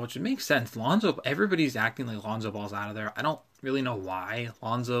Lonzo Ball, which would make sense. Everybody's acting like Lonzo Ball's out of there. I don't really know why.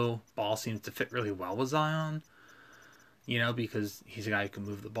 Lonzo Ball seems to fit really well with Zion, because he's a guy who can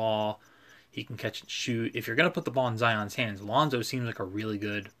move the ball. He can catch and shoot. If you're going to put the ball in Zion's hands, Lonzo seems like a really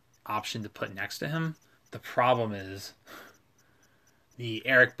good option to put next to him. The problem is the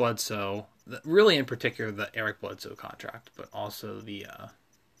Eric Bledsoe, really in particular the Eric Bledsoe contract, but also the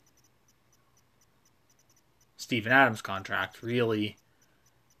Steven Adams contract. Really,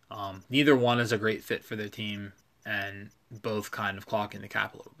 neither one is a great fit for their team, and both kind of clogging the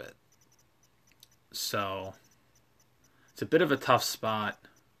cap a little bit. So it's a bit of a tough spot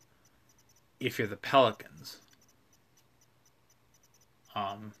if you're the Pelicans.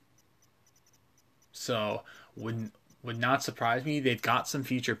 So would not surprise me. They've got some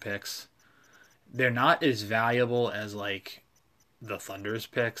future picks. They're not as valuable as like the Thunder's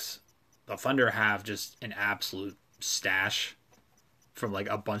picks. The Thunder have just an absolute stash from like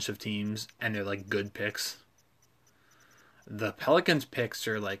a bunch of teams, and they're like good picks. The Pelicans picks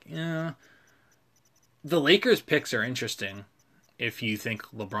are like, The Lakers picks are interesting if you think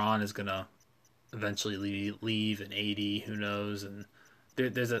LeBron is gonna eventually leave in 80, who knows, and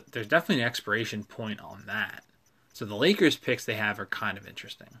there's definitely an expiration point on that. So the Lakers picks they have are kind of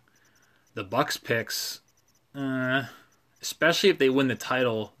interesting. The Bucks picks, especially if they win the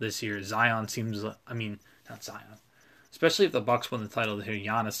title this year, Zion seems, not Zion. Especially if the Bucks win the title this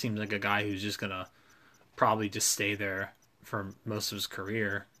year, Giannis seems like a guy who's just gonna probably just stay there for most of his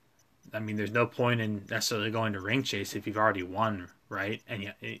career. There's no point in necessarily going to ring chase if you've already won, right?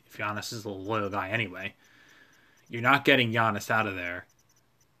 And if Giannis is a loyal guy anyway, you're not getting Giannis out of there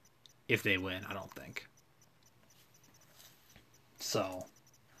if they win, I don't think. So,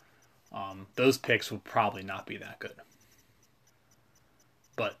 those picks will probably not be that good.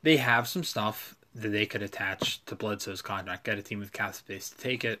 But they have some stuff that they could attach to Bledsoe's contract, get a team with cap space to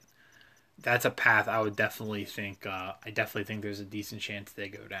take it. That's a path I would definitely think. I definitely think there's a decent chance they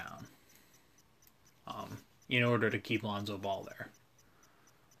go down. In order to keep Lonzo Ball there,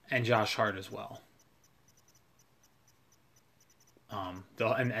 and Josh Hart as well.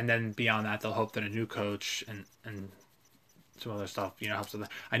 And then beyond that, they'll hope that a new coach and some other stuff helps with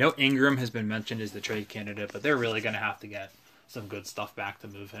that. I know Ingram has been mentioned as the trade candidate, but they're really going to have to get some good stuff back to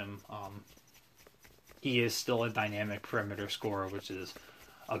move him. He is still a dynamic perimeter scorer, which is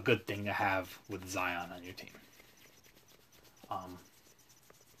a good thing to have with Zion on your team.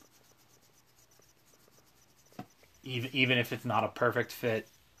 Even if it's not a perfect fit,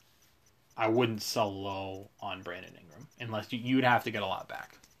 I wouldn't sell low on Brandon Ingram unless you would have to get a lot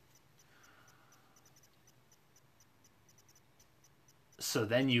back. So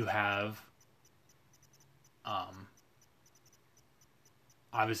then you have,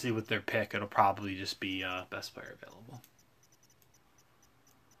 obviously with their pick, it'll probably just be best player available.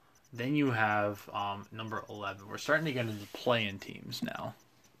 Then you have number 11. We're starting to get into play-in teams now.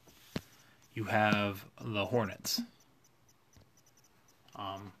 You have the Hornets.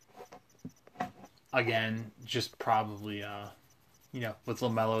 Again, just probably, with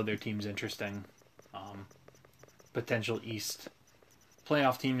LaMelo, their team's interesting. Potential East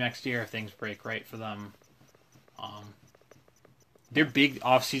playoff team next year if things break right for them. Their big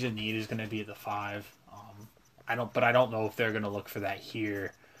offseason need is going to be at the 5. I don't know if they're going to look for that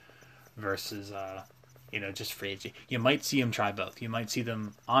here versus just free agency. You might see them try both. You might see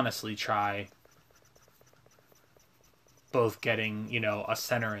them honestly try both getting a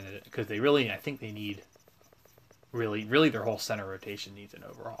center in it, because I think they need really their whole center rotation needs an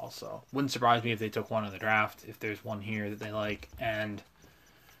overhaul. So wouldn't surprise me if they took one in the draft, if there's one here that they like, and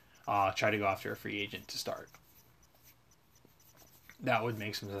try to go after a free agent to start. That would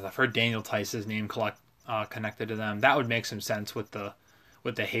make some sense. I've heard Daniel Tice's name connected to them. That would make some sense with the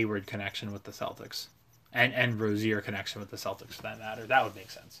Hayward connection with the Celtics, and Rozier connection with the Celtics for that matter. That would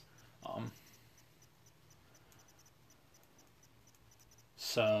make sense.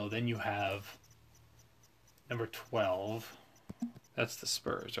 So then you have number 12. That's the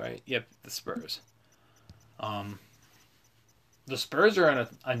Spurs, right? Yep, the Spurs. The Spurs are in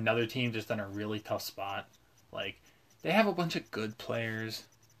another team just in a really tough spot. Like, they have a bunch of good players,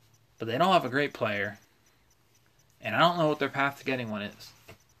 but they don't have a great player. And I don't know what their path to getting one is.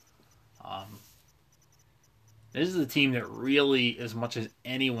 This is the team that really, as much as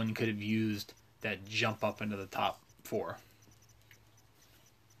anyone could have used, that jump up into the top 4.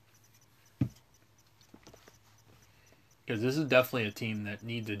 Because this is definitely a team that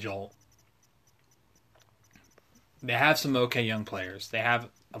needs a jolt. They have some okay young players. They have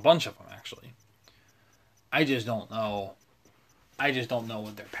a bunch of them, actually. I just don't know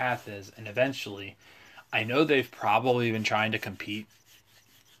what their path is. And eventually, I know they've probably been trying to compete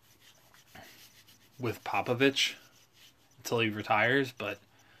with Popovich until he retires, but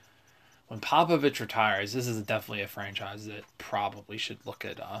when Popovich retires, this is definitely a franchise that probably should look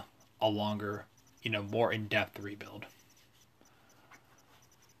at a longer, more in-depth rebuild.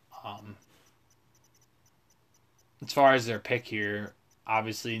 As far as their pick here,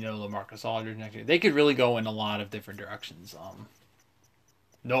 obviously no LaMarcus Aldridge next year. They could really go in a lot of different directions.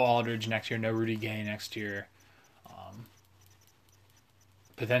 No Aldridge next year, no Rudy Gay next year.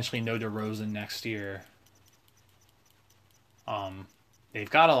 Potentially no DeRozan next year. They've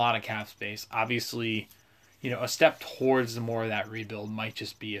got a lot of cap space. Obviously, a step towards more of that rebuild might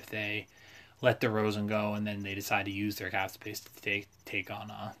just be if they let DeRozan go and then they decide to use their cap space to take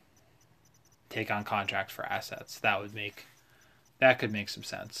on contracts for assets. That could make some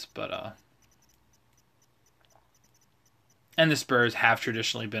sense. But and the Spurs have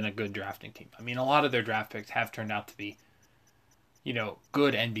traditionally been a good drafting team. I mean, a lot of their draft picks have turned out to be,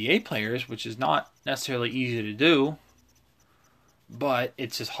 good NBA players, which is not necessarily easy to do. But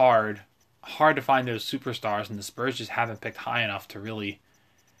it's just hard to find those superstars, and the Spurs just haven't picked high enough to really,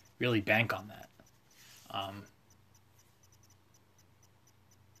 really bank on that.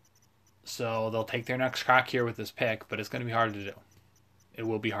 So they'll take their next crack here with this pick, but it's going to be hard to do. It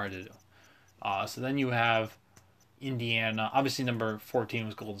will be hard to do. So then you have Indiana. Obviously, number 14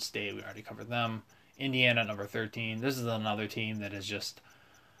 was Golden State. We already covered them. Indiana, number 13. This is another team that is just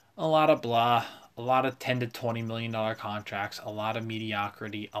a lot of blah, a lot of $10 to $20 million contracts, a lot of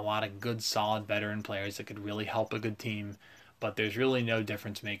mediocrity, a lot of good, solid veteran players that could really help a good team, but there's really no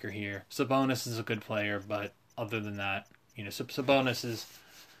difference maker here. Sabonis is a good player, but other than that, Sabonis is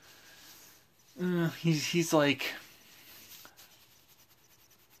he's like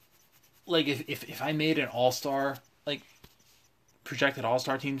if I made an all-star, like projected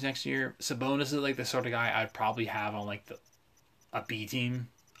all-star teams next year, Sabonis is like the sort of guy I'd probably have on like a B team.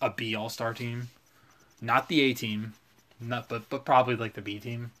 A B all-star team, not the A team, but probably like the B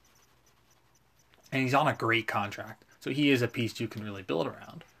team. And he's on a great contract, so he is a piece you can really build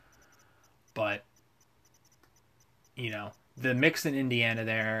around. But the mix in Indiana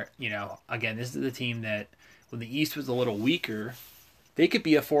there, again, this is the team that when the East was a little weaker, they could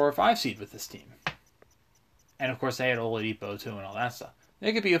be a 4 or 5 seed with this team. And of course, they had Oladipo too and all that stuff.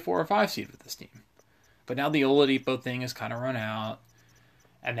 They could be a 4 or 5 seed with this team. But now the Oladipo thing has kind of run out.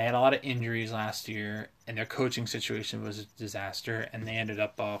 And they had a lot of injuries last year, and their coaching situation was a disaster, and they ended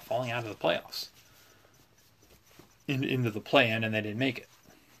up falling out of the playoffs. Into the play-in, and they didn't make it.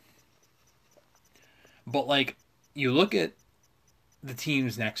 But, you look at the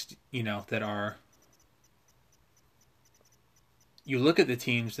teams next, that are... You look at the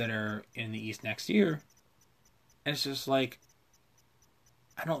teams that are in the East next year, and it's just I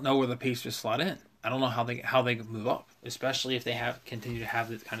don't know where the Pacers slot in. I don't know how they move up, especially if they continue to have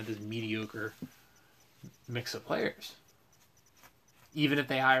this mediocre mix of players. Even if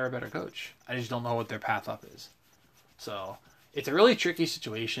they hire a better coach, I just don't know what their path up is. So it's a really tricky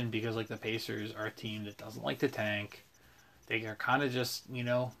situation because the Pacers are a team that doesn't like to tank. They are kind of just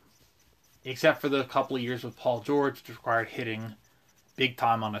except for the couple of years with Paul George, which required hitting big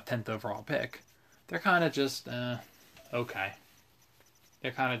time on a 10th overall pick. They're kind of just okay.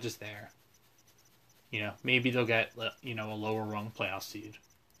 They're kind of just there. Maybe they'll get, a lower rung playoff seed.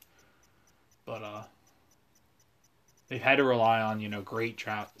 But, they've had to rely on, great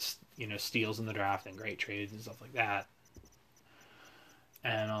draft, steals in the draft and great trades and stuff like that.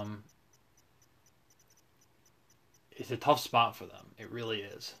 And, it's a tough spot for them. It really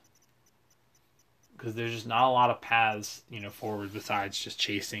is. Because there's just not a lot of paths, forward besides just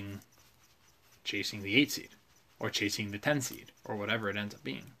chasing the 8 seed. Or chasing the 10 seed. Or whatever it ends up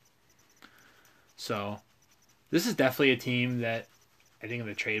being. So, this is definitely a team that I think in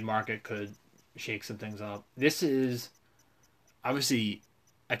the trade market could shake some things up. This is, obviously,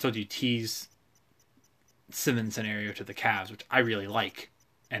 I told you, tease Simmons scenario to the Cavs, which I really like.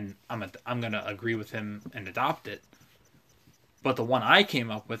 And I'm going to agree with him and adopt it. But the one I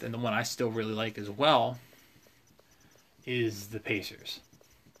came up with, and the one I still really like as well, is the Pacers.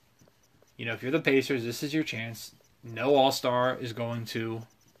 If you're the Pacers, this is your chance. No All-Star is going to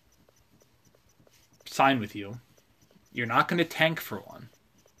sign with you. You're not going to tank for one.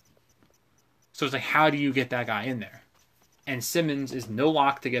 So it's how do you get that guy in there? And Simmons is no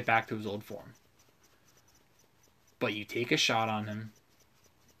lock to get back to his old form. But you take a shot on him,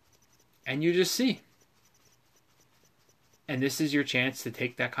 and you just see. And this is your chance to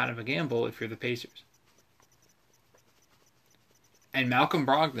take that kind of a gamble if you're the Pacers. And Malcolm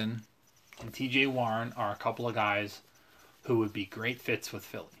Brogdon and TJ Warren are a couple of guys who would be great fits with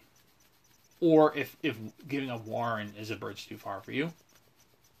Philly. Or if giving up Warren is a bridge too far for you,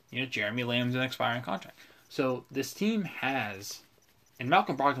 Jeremy Lamb's an expiring contract. So this team has, and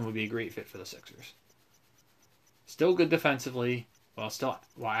Malcolm Brogdon would be a great fit for the Sixers. Still good defensively, while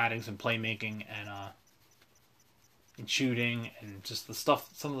adding some playmaking and shooting and just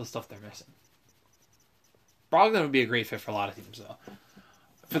some of the stuff they're missing. Brogdon would be a great fit for a lot of teams, though.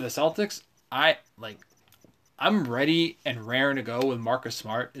 For the Celtics, I'm ready and raring to go with Marcus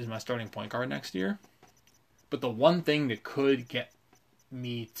Smart as my starting point guard next year. But the one thing that could get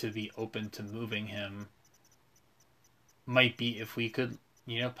me to be open to moving him might be if we could,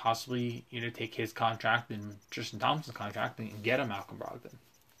 possibly, take his contract and Tristan Thompson's contract and get a Malcolm Brogdon.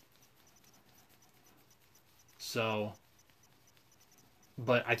 So,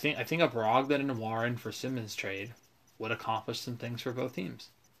 but I think a Brogdon and a Warren for Simmons trade would accomplish some things for both teams.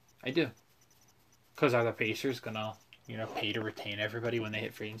 I do. Because are the Pacers gonna, pay to retain everybody when they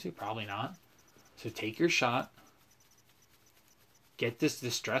hit free agency? Probably not. So take your shot. Get this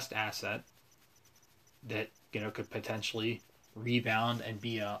distressed asset that, could potentially rebound and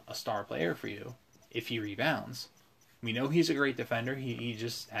be a star player for you if he rebounds. We know he's a great defender. He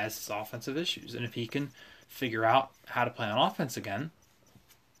just has his offensive issues. And if he can figure out how to play on offense again,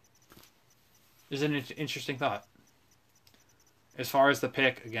 is an interesting thought. As far as the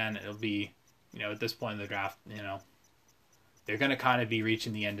pick, again, it'll be, at this point in the draft, they're going to kind of be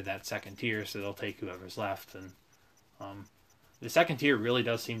reaching the end of that second tier, so they'll take whoever's left. And the second tier really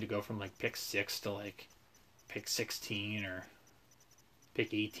does seem to go from pick 6 to pick 16 or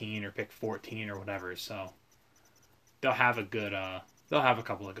pick 18 or pick 14 or whatever. So they'll have a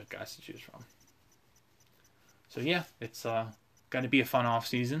couple of good guys to choose from. So yeah, it's going to be a fun off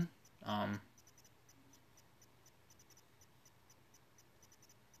season.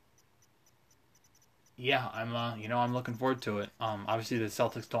 Yeah, I'm looking forward to it. Obviously the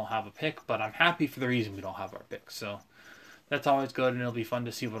Celtics don't have a pick, but I'm happy for the reason we don't have our pick. So that's always good, and it'll be fun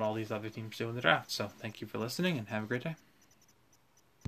to see what all these other teams do in the draft. So thank you for listening, and have a great day.